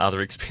get on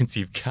other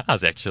expensive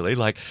cars, actually,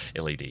 like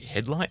LED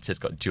headlights. It's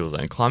got dual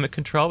zone climate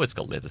control. It's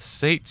got leather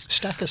seats.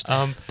 Stack of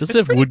stuff. Does it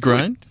have wood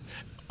grain?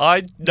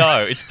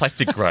 No, it's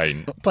plastic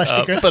grain.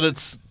 Plastic grain. But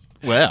it's...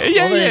 Wow.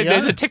 Yeah, there you go.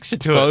 there's a texture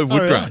to Faux it.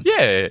 wood really?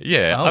 grain.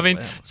 Yeah. Oh, I mean,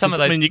 wow. some of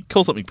those... I mean, you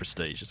call something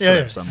prestige. It's got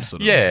to have some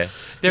sort of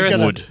there are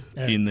wood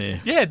Yeah. in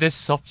there. Yeah, there's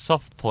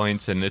soft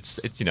points, and it's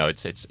not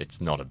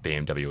a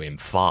BMW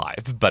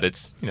M5, but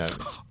it's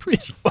it's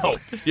pretty. Well,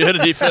 you heard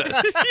it here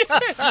first.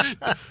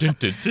 Dun,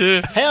 dun,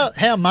 dun.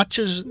 How much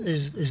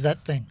is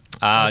that thing?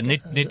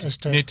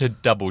 Need to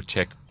double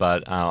check,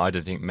 but I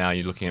don't think Mal,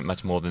 you're looking at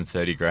much more than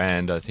 30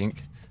 grand. I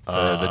think for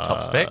the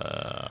top spec.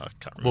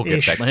 We'll get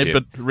Ish. back to you.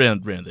 But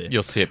round there.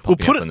 You'll see it We'll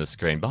popping put up it on the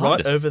screen behind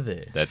right us. over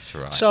there. That's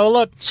right. So a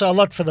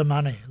lot for the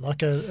money.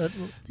 Like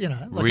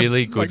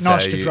Really good value.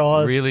 nice to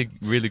drive.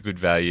 Really good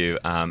value,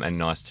 and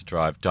nice to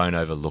drive. Don't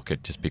overlook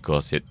it just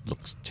because it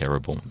looks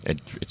terrible.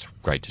 It's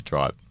great to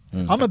drive.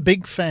 I'm a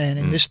big fan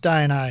in this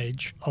day and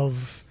age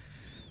of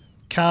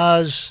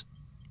cars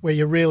where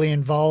you're really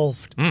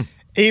involved,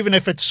 even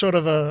if it's sort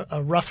of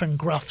a rough and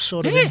gruff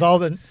sort of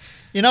involvement.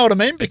 You know what I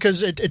mean?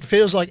 Because it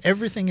feels like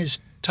everything is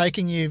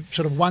taking you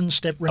sort of one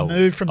step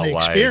removed from the away.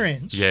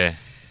 experience. Yeah.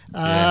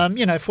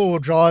 Four-wheel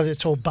drive,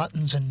 it's all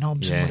buttons and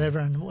knobs Yeah.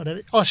 and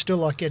whatever. I still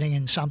like getting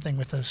in something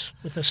with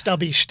a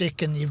stubby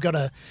stick, and you've got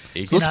a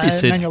It's Look, you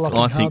said, manual locking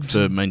I think, hubs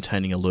for and-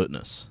 maintaining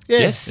alertness. Yeah,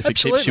 Yes. If it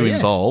keeps you absolutely, yeah.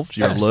 involved,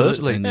 you're alert,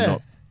 Absolutely. and Yeah. you're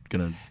not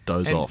going to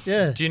doze And off.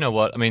 Yeah. Do you know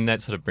what I mean?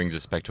 That sort of brings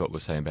us back to what we're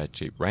saying about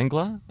Jeep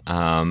Wrangler,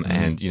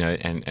 and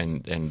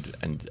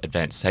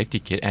advanced safety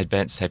kit.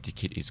 Advanced safety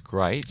kit is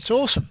great. It's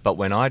awesome. But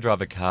when I drive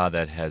a car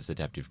that has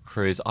adaptive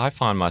cruise, I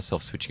find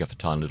myself switching off the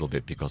time a little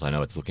bit because I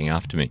know it's looking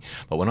after me.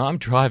 But when I'm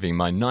driving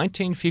my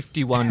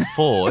 1951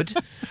 Ford,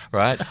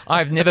 right,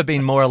 I've never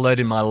been more alert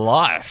in my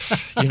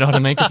life. You know what I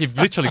mean? Because you've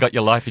literally got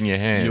your life in your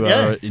hand. You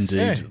Yeah. are indeed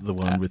Yeah. the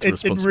one with It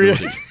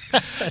responsibility. really-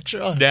 That's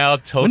right. Now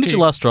talking. When did you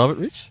last drive it,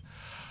 Rich?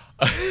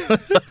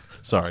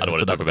 Sorry, I don't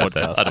want to talk about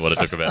that. I don't want to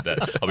talk about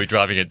that. I'll be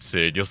driving it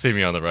soon. You'll see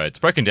me on the road. It's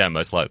broken down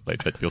most likely,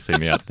 but you'll see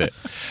me out there.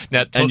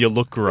 Now, And you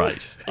look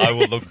great. I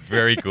will look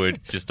very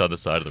good just on the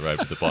side of the road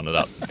with the bonnet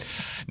up.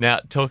 Now,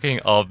 talking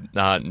of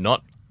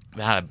not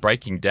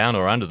breaking down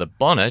or under the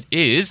bonnet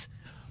is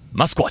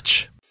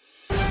Muskwatch.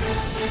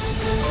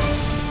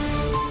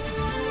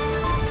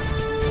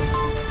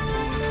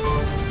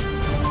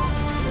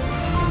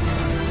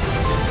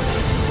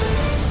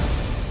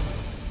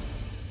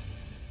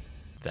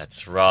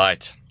 That's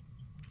right.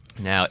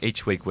 Now,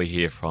 each week we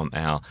hear from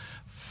our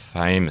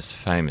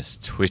famous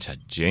Twitter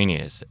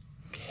genius,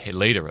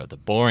 leader of the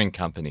Boring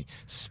Company,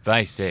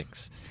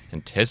 SpaceX,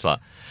 and Tesla.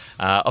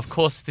 Of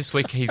course, this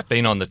week he's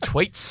been on the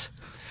tweets.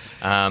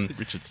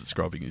 Richard's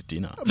describing his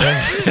dinner.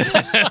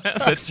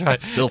 That's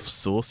right.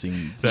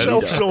 Self-sourcing.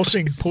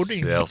 Self-sourcing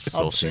pudding. I've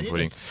Self-sourcing seen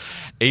pudding.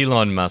 it.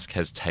 Elon Musk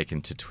has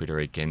taken to Twitter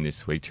again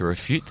this week to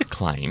refute the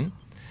claim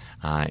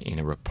in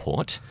a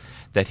report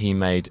that he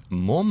made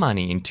more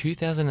money in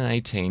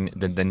 2018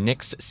 than the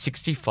next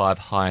 65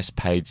 highest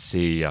paid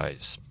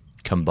CEOs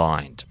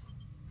combined.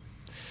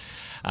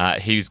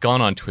 He's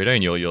gone on Twitter,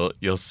 and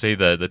you'll see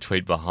the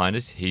tweet behind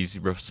us. He's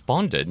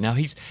responded. Now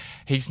he's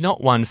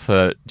not one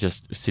for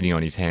just sitting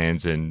on his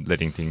hands and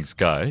letting things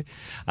go.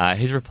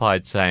 He's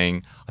replied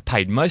saying, "I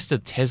paid most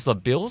of Tesla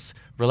bills."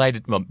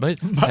 Paid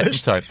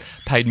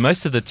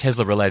most of the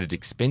Tesla-related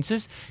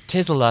expenses.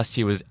 Tesla last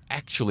year was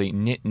actually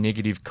net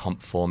negative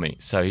comp for me.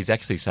 So he's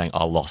actually saying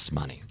I lost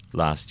money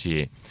last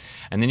year.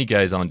 And then he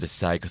goes on to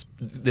say, because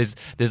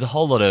there's a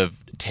whole lot of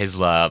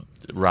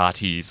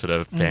Tesla-rati sort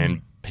of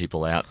fan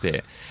people out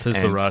there.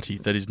 Tesla-rati,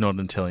 that is not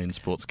an Italian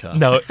sports car.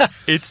 No,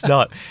 it's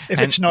not.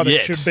 It's not, it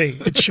should be.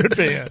 It should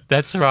be.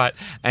 That's right.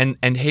 And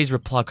he's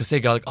replied, because they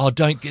go, "Oh,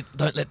 don't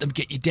let them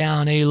get you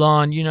down,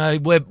 Elon. You know,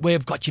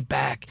 we've got your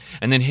back."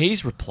 And then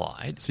he's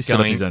replied, so he set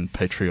up his own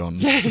Patreon.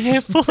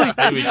 Yeah,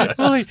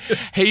 fully.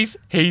 He's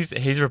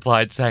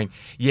replied saying,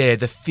 "Yeah,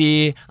 the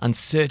fear,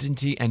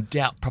 uncertainty, and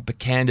doubt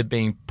propaganda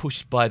being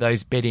pushed by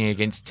those betting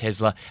against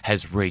Tesla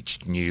has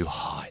reached new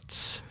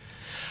heights."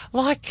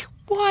 Like,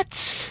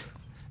 what?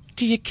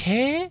 Do you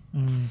care?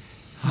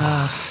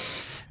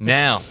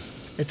 Now,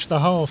 it's the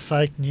whole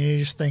fake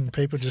news thing.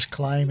 People just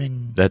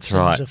claiming that's things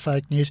right. are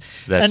fake news.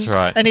 That's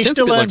right. And he Sounds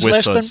still a bit earns like less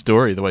West Side than.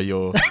 Story, the way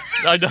you're.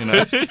 I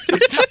know.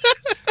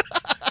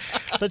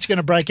 That's going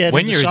to break out.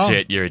 When into you're song. a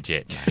jet, you're a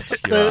jet,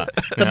 mate.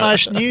 The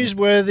most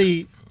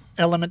newsworthy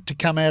element to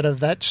come out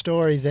of that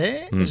story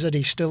there is that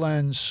he still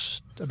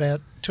earns about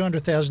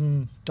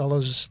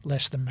 $200,000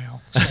 less than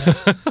Mal. So,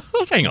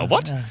 hang on,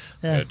 what? yeah.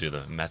 Gotta do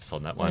the maths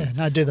on that one. Yeah,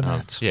 no, do the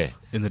maths. Yeah.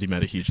 In that he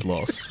made a huge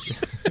loss.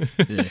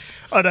 Yeah.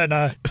 I don't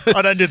know.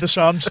 I don't do the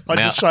sums. I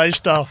just say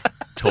stuff.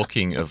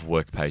 Talking of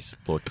workplace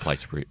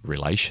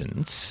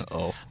relations,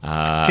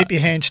 Keep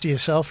your hands to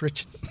yourself,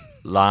 Richard.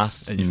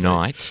 last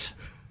night,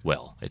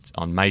 well, it's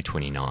on May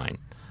 29,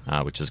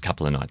 which was a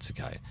couple of nights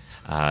ago,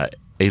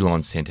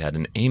 Elon sent out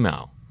an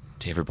email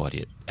to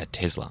everybody at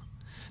Tesla.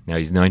 Now,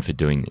 he's known for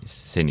doing this,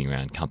 sending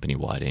around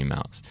company-wide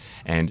emails.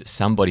 And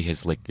somebody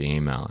has leaked the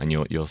email, and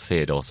you'll see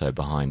it also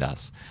behind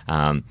us.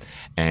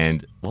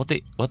 And what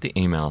the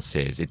email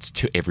says, it's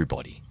to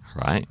everybody,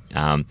 right?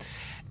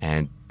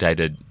 And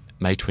dated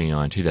May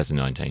 29,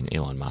 2019,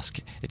 Elon Musk.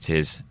 It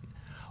says,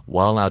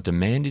 "While our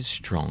demand is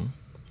strong,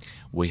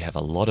 we have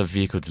a lot of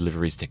vehicle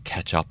deliveries to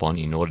catch up on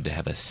in order to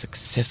have a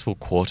successful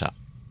quarter.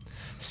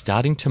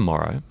 Starting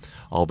tomorrow,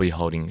 I'll be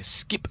holding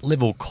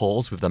skip-level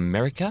calls with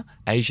America,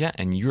 Asia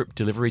and Europe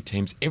delivery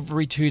teams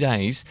every 2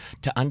 days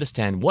to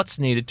understand what's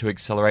needed to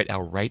accelerate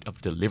our rate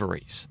of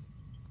deliveries.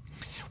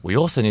 We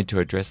also need to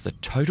address the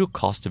total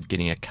cost of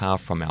getting a car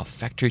from our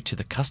factory to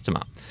the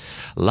customer.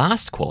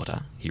 Last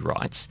quarter," he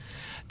writes,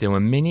 "there were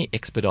many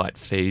expedite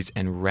fees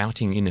and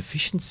routing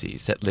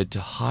inefficiencies that led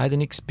to higher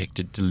than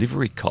expected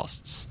delivery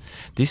costs.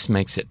 This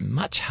makes it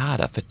much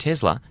harder for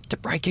Tesla to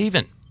break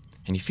even."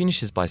 And he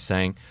finishes by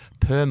saying,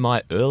 "Per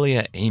my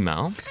earlier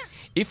email,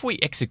 if we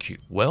execute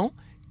well,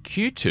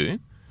 Q2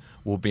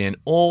 will be an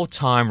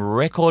all-time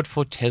record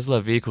for Tesla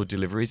vehicle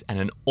deliveries and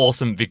an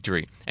awesome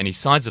victory." And he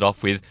signs it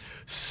off with,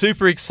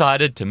 "Super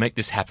excited to make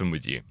this happen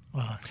with you."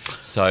 Wow.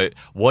 So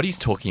what he's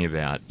talking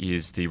about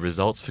is the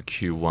results for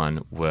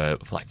Q1 were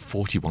like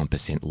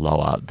 41%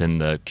 lower than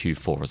the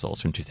Q4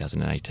 results from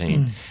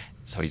 2018.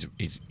 So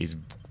he's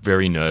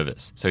very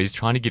nervous. So he's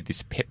trying to give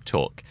this pep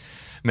talk.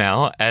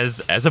 Mal,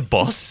 as a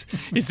boss,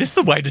 is this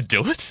the way to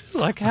do it?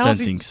 Like, I don't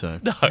think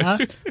so. No.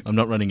 I'm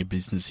not running a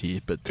business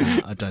here, but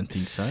I don't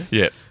think so.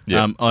 Yeah.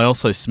 I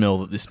also smell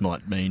that this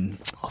might mean,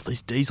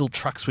 these diesel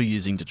trucks we're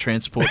using to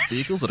transport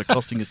vehicles that are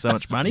costing us so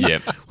much money,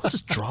 we'll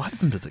just drive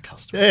them to the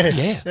customer.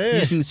 Yeah.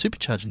 Using the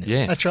supercharger network.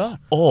 Yeah. That's right.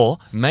 Or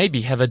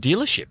maybe have a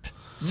dealership.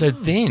 So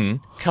then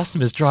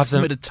customers drive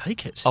them Somewhere to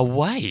take it.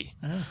 away.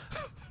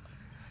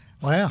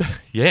 Wow.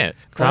 Yeah.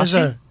 Those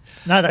Crafty.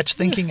 No, that's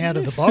thinking out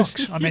of the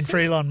box. I mean, for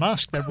Elon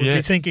Musk, that would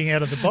be thinking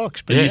out of the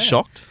box. But Are you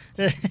shocked?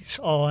 Yes,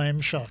 I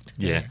am shocked.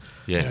 Yeah.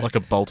 Like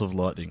a bolt of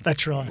lightning.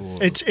 That's right. Or-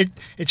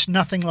 It's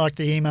nothing like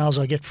the emails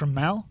I get from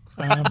Mal.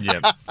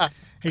 Yeah.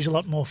 He's a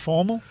lot more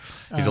formal.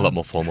 He's a lot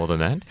more formal than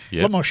that. A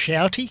Yeah. lot more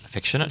shouty.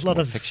 Affectionate. A lot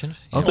more of affectionate.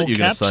 I thought you were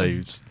going caps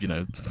to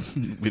say,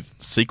 with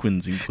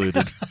sequins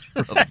included,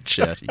 rather than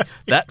chatty.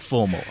 That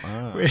formal.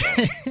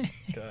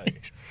 Okay.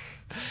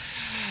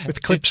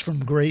 With clips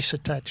from Greece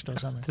attached or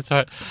something. That's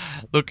right.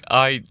 Look,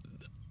 I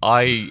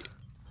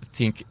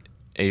think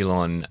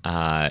Elon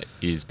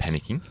is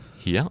panicking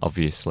here.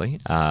 Obviously,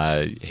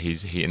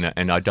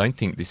 and I don't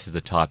think this is the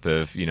type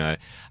of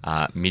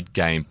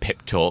mid-game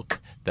pep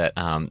talk that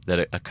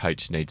a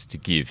coach needs to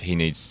give. He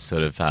needs to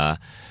sort of.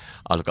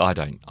 Look, I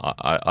don't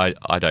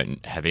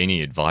have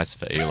any advice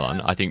for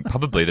Elon. I think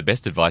probably the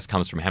best advice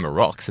comes from Hammer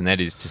Rocks, and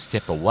that is to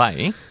step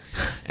away.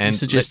 And You're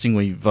suggesting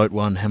we vote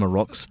one Hammer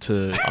Rocks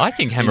to... I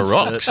think Hammer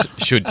Rocks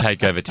should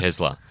take over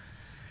Tesla.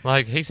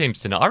 Like, he seems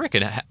to know. I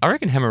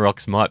reckon Hammer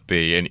Rocks might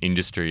be an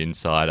industry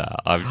insider.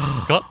 I've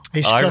got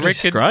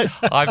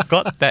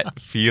that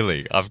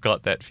feeling. I've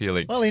got that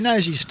feeling. Well, he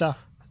knows his stuff.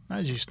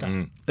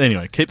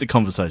 Anyway, keep the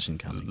conversation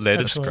coming. Let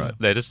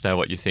us know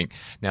what you think.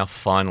 Now,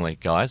 finally,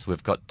 guys,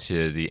 we've got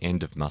to the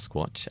end of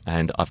Muskwatch,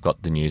 and I've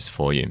got the news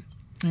for you.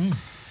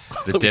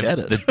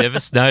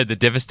 The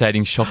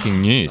devastating,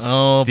 shocking news.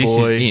 Oh, this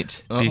boy. is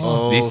it.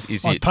 This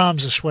is My it.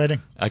 palms are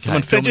sweating. Okay.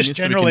 Someone filming just this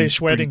so we generally can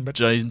sweating, bring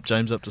but-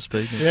 James up to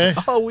speed. Yeah.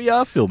 Oh, we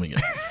are filming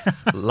it.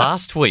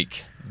 Last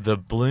week, the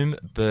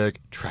Bloomberg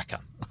tracker,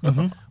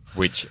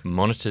 which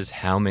monitors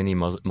how many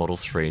Model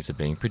 3s are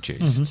being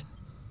produced,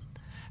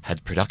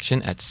 had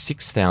production at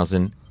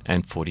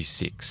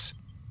 6,046.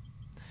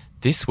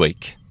 This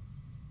week,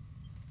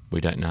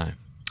 we don't know.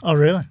 Oh,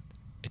 really?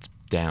 It's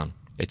down.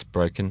 It's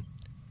broken.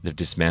 They've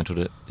dismantled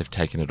it. They've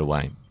taken it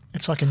away.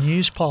 It's like a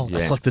news poll. Yeah.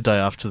 It's like the day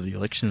after the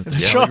election at the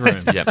That's Gallery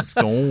right. room. Yep. It's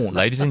gone.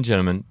 Ladies and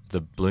gentlemen,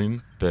 the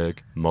Bloomberg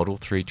Model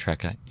 3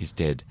 tracker is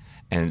dead.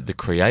 And the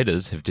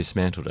creators have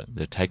dismantled it.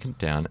 They've taken it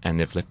down and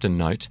they've left a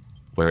note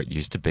where it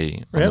used to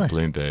be on Really? the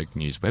Bloomberg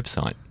News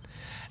website.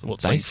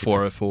 What's like Basically-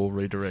 404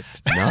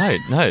 redirect?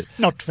 No.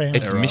 Not found.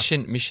 It's Error.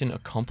 mission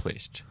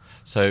accomplished.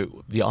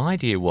 So the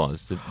idea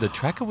was that the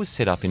tracker was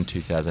set up in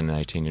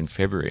 2018 in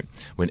February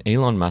when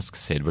Elon Musk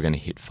said we're going to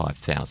hit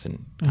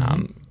 5,000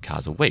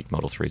 cars a week,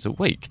 Model 3s a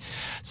week.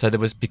 So there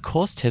was,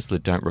 because Tesla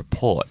don't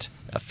report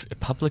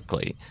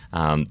publicly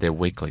their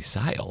weekly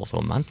sales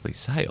or monthly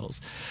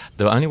sales,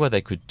 the only way they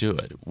could do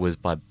it was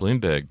by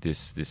Bloomberg,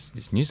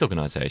 this news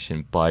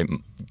organisation, by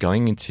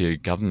going into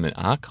government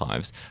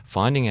archives,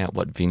 finding out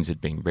what VINs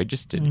had been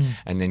registered,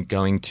 and then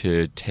going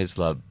to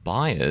Tesla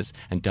buyers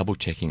and double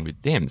checking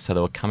with them. So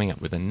they were coming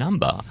up with a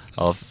number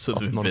of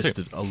Sort of Model 3.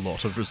 invested a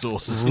lot of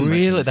resources in making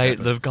Really, this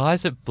happen. the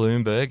guys at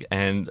Bloomberg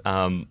and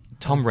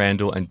Tom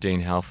Randall and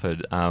Dean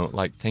Halford,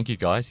 thank you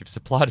guys. You've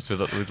supplied us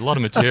with a lot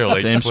of material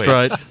each Damn week.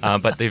 straight.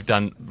 But they've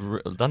done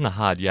the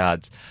hard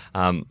yards.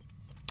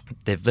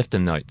 They've left a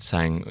note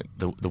saying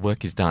the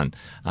work is done.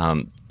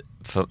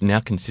 For now,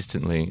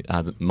 consistently,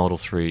 the Model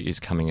 3 is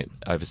coming at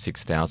over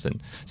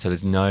 6,000. So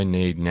there's no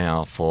need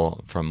now for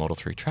a Model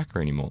 3 tracker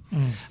anymore.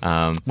 What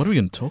are we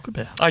going to talk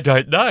about? I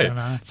don't know. Don't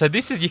know. So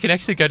you can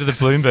actually go to the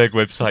Bloomberg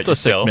website Let's dissect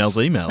yourself. Mel's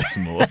emails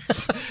some more.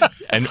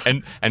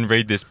 And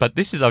read this. But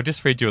I'll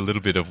just read you a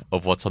little bit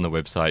of what's on the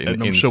website.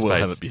 And I'm in sure space. we'll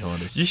have it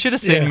behind us. You should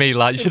have seen Yeah. me. You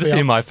should have It'll be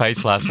seen my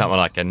face last night. When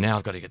and now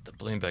I've got to get the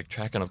Bloomberg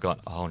tracker. And I've gone,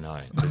 oh no,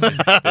 there's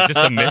just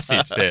a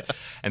message there.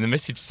 And the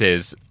message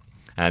says,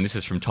 and this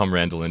is from Tom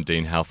Randall and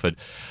Dean Halford.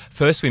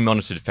 First, we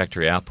monitored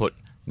factory output.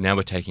 Now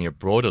we're taking a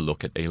broader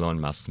look at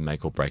Elon Musk's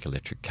make-or-break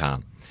electric car.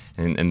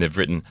 And they've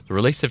written, the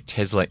release of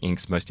Tesla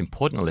Inc.'s most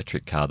important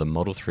electric car, the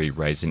Model 3,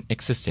 raised an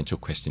existential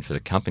question for the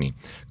company.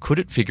 Could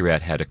it figure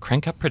out how to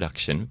crank up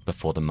production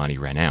before the money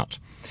ran out?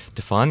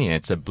 To find the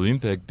answer,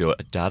 Bloomberg built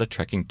a data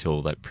tracking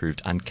tool that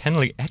proved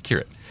uncannily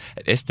accurate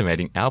at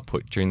estimating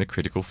output during the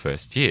critical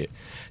first year.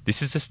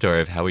 This is the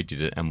story of how we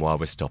did it and why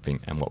we're stopping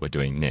and what we're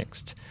doing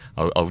next.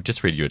 I'll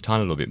just read you a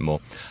tiny little bit more.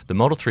 The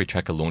Model 3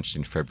 tracker launched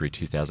in February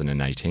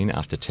 2018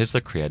 after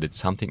Tesla created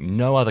something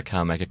no other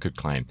car maker could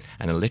claim,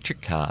 an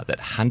electric car that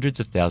hundreds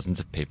of thousands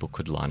of people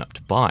could line up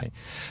to buy.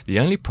 The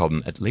only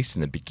problem, at least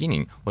in the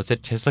beginning, was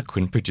that Tesla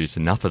couldn't produce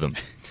enough of them.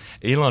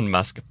 Elon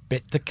Musk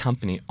bet the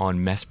company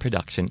on mass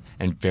production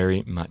and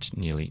very much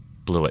nearly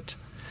blew it.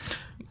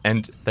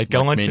 And they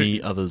go on many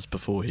to... others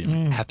before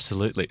him.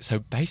 Absolutely. So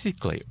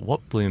basically,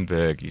 what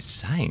Bloomberg is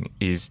saying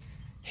is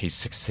he's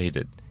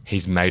succeeded.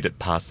 He's made it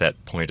past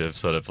that point of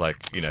sort of And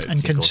sink or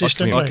swim.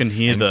 consistently. I can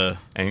hear the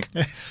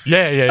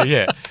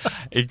Yeah.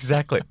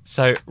 Exactly.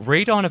 So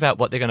read on about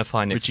what they're going to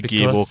find next. Richard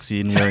Gere walks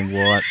in wearing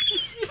white.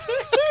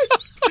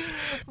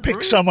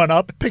 Pick someone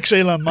up. Picks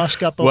Elon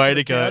Musk up. off Way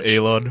the to go, couch.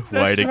 Elon.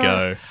 Way to right.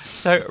 go.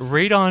 So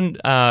read on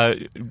at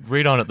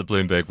the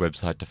Bloomberg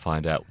website to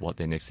find out what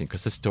their next thing,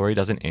 because the story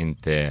doesn't end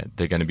there.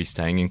 They're going to be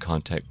staying in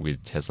contact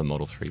with Tesla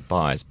Model 3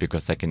 buyers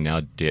because they can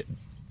now dig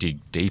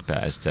deeper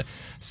as to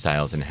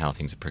sales and how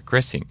things are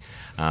progressing.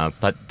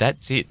 But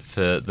that's it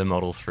for the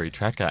Model 3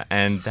 tracker,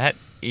 and that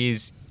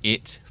is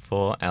it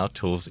for our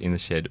Tools in the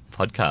Shed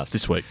podcast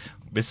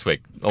This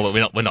week. Oh,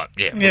 we're not.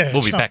 Yeah, Yeah, we'll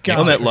it's be not back going next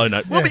On week. that low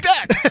note, we'll be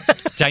Yeah.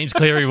 back. James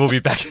Cleary will be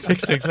back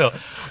next week. So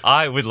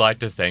I would like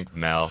to thank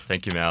Mal.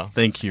 Thank you, Mal.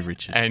 Thank you,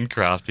 Richard. And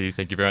Crafty,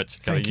 thank you very much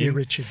for coming Thank you, in.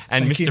 Richard.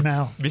 And Thank Mr. you,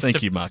 Mal.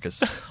 Thank you, Marcus.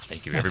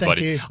 Thank you, Yeah, thank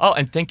everybody. you. Oh,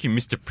 and thank you,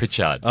 Mr.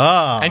 Pritchard.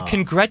 And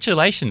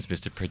congratulations,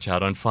 Mr.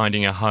 Pritchard, on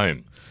finding a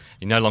home.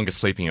 You're no longer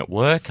sleeping at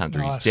work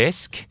under his Nice.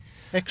 desk,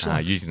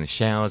 Excellent. using the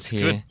showers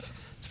here. good.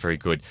 It's very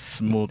good.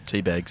 Some more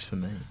tea bags for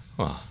me.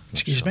 Well, not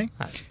Excuse sure. me?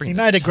 Bring He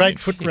the made a great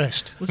change.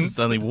 footrest. This is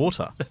only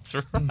water. That's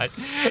right.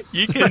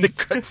 You Made can a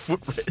great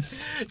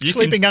footrest. you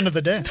Sleeping under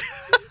the desk.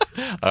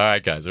 All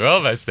right, guys, we're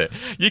almost there.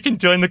 You can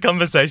join the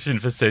conversation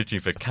for searching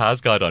for Cars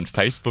Guide on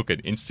Facebook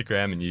and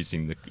Instagram and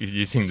using the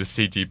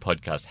CG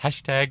Podcast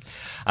hashtag,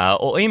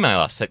 or email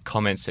us at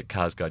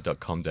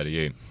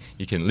comments@carsguide.com.au.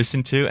 You can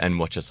listen to and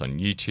watch us on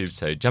YouTube,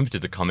 so jump into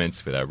the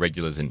comments with our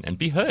regulars and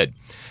be heard.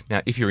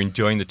 Now, if you're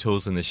enjoying the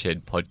Tools in the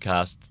Shed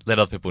podcast, let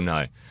other people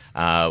know.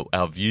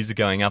 Our views are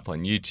going up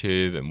on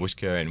YouTube and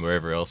Whooshka and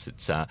wherever else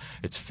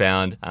it's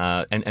found.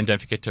 And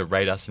don't forget to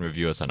rate us and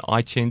review us on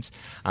iTunes.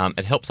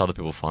 It helps other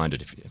people find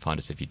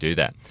us if you do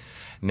that.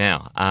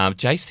 Now,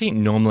 JC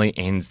normally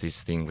ends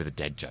this thing with a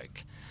dad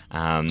joke.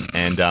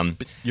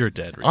 But you're a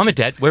dad, Richard. I'm a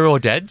dad. We're all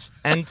dads,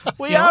 and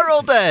We are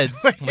all dads.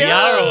 we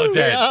are all we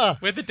dads. are.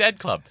 We're the dad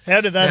club.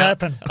 How did that Now,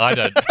 happen? I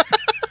don't.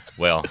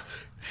 Well,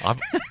 Don't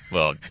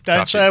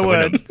trust say a it's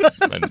word.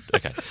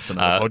 Okay, It's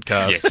another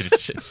podcast.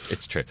 Yes,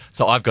 it's true.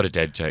 So I've got a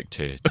dad joke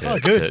to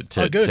good.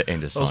 to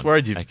end us I was on.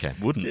 worried you Okay.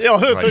 wouldn't. Yeah, I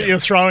thought Right. you were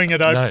throwing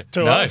it over No,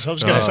 to no. us. I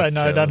was going to say,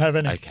 no, God. don't have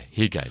any. Okay,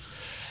 here goes.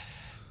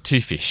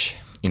 2 fish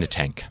in a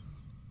tank.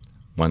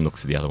 One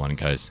looks at the other one and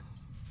goes,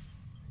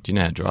 "Do you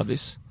know how to drive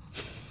this?"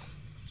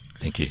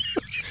 Thank you.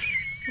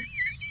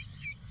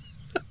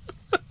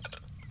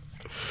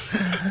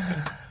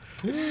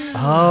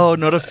 Oh,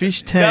 not a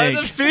fish tank.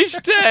 No, the fish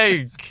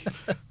tank.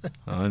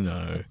 I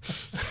know.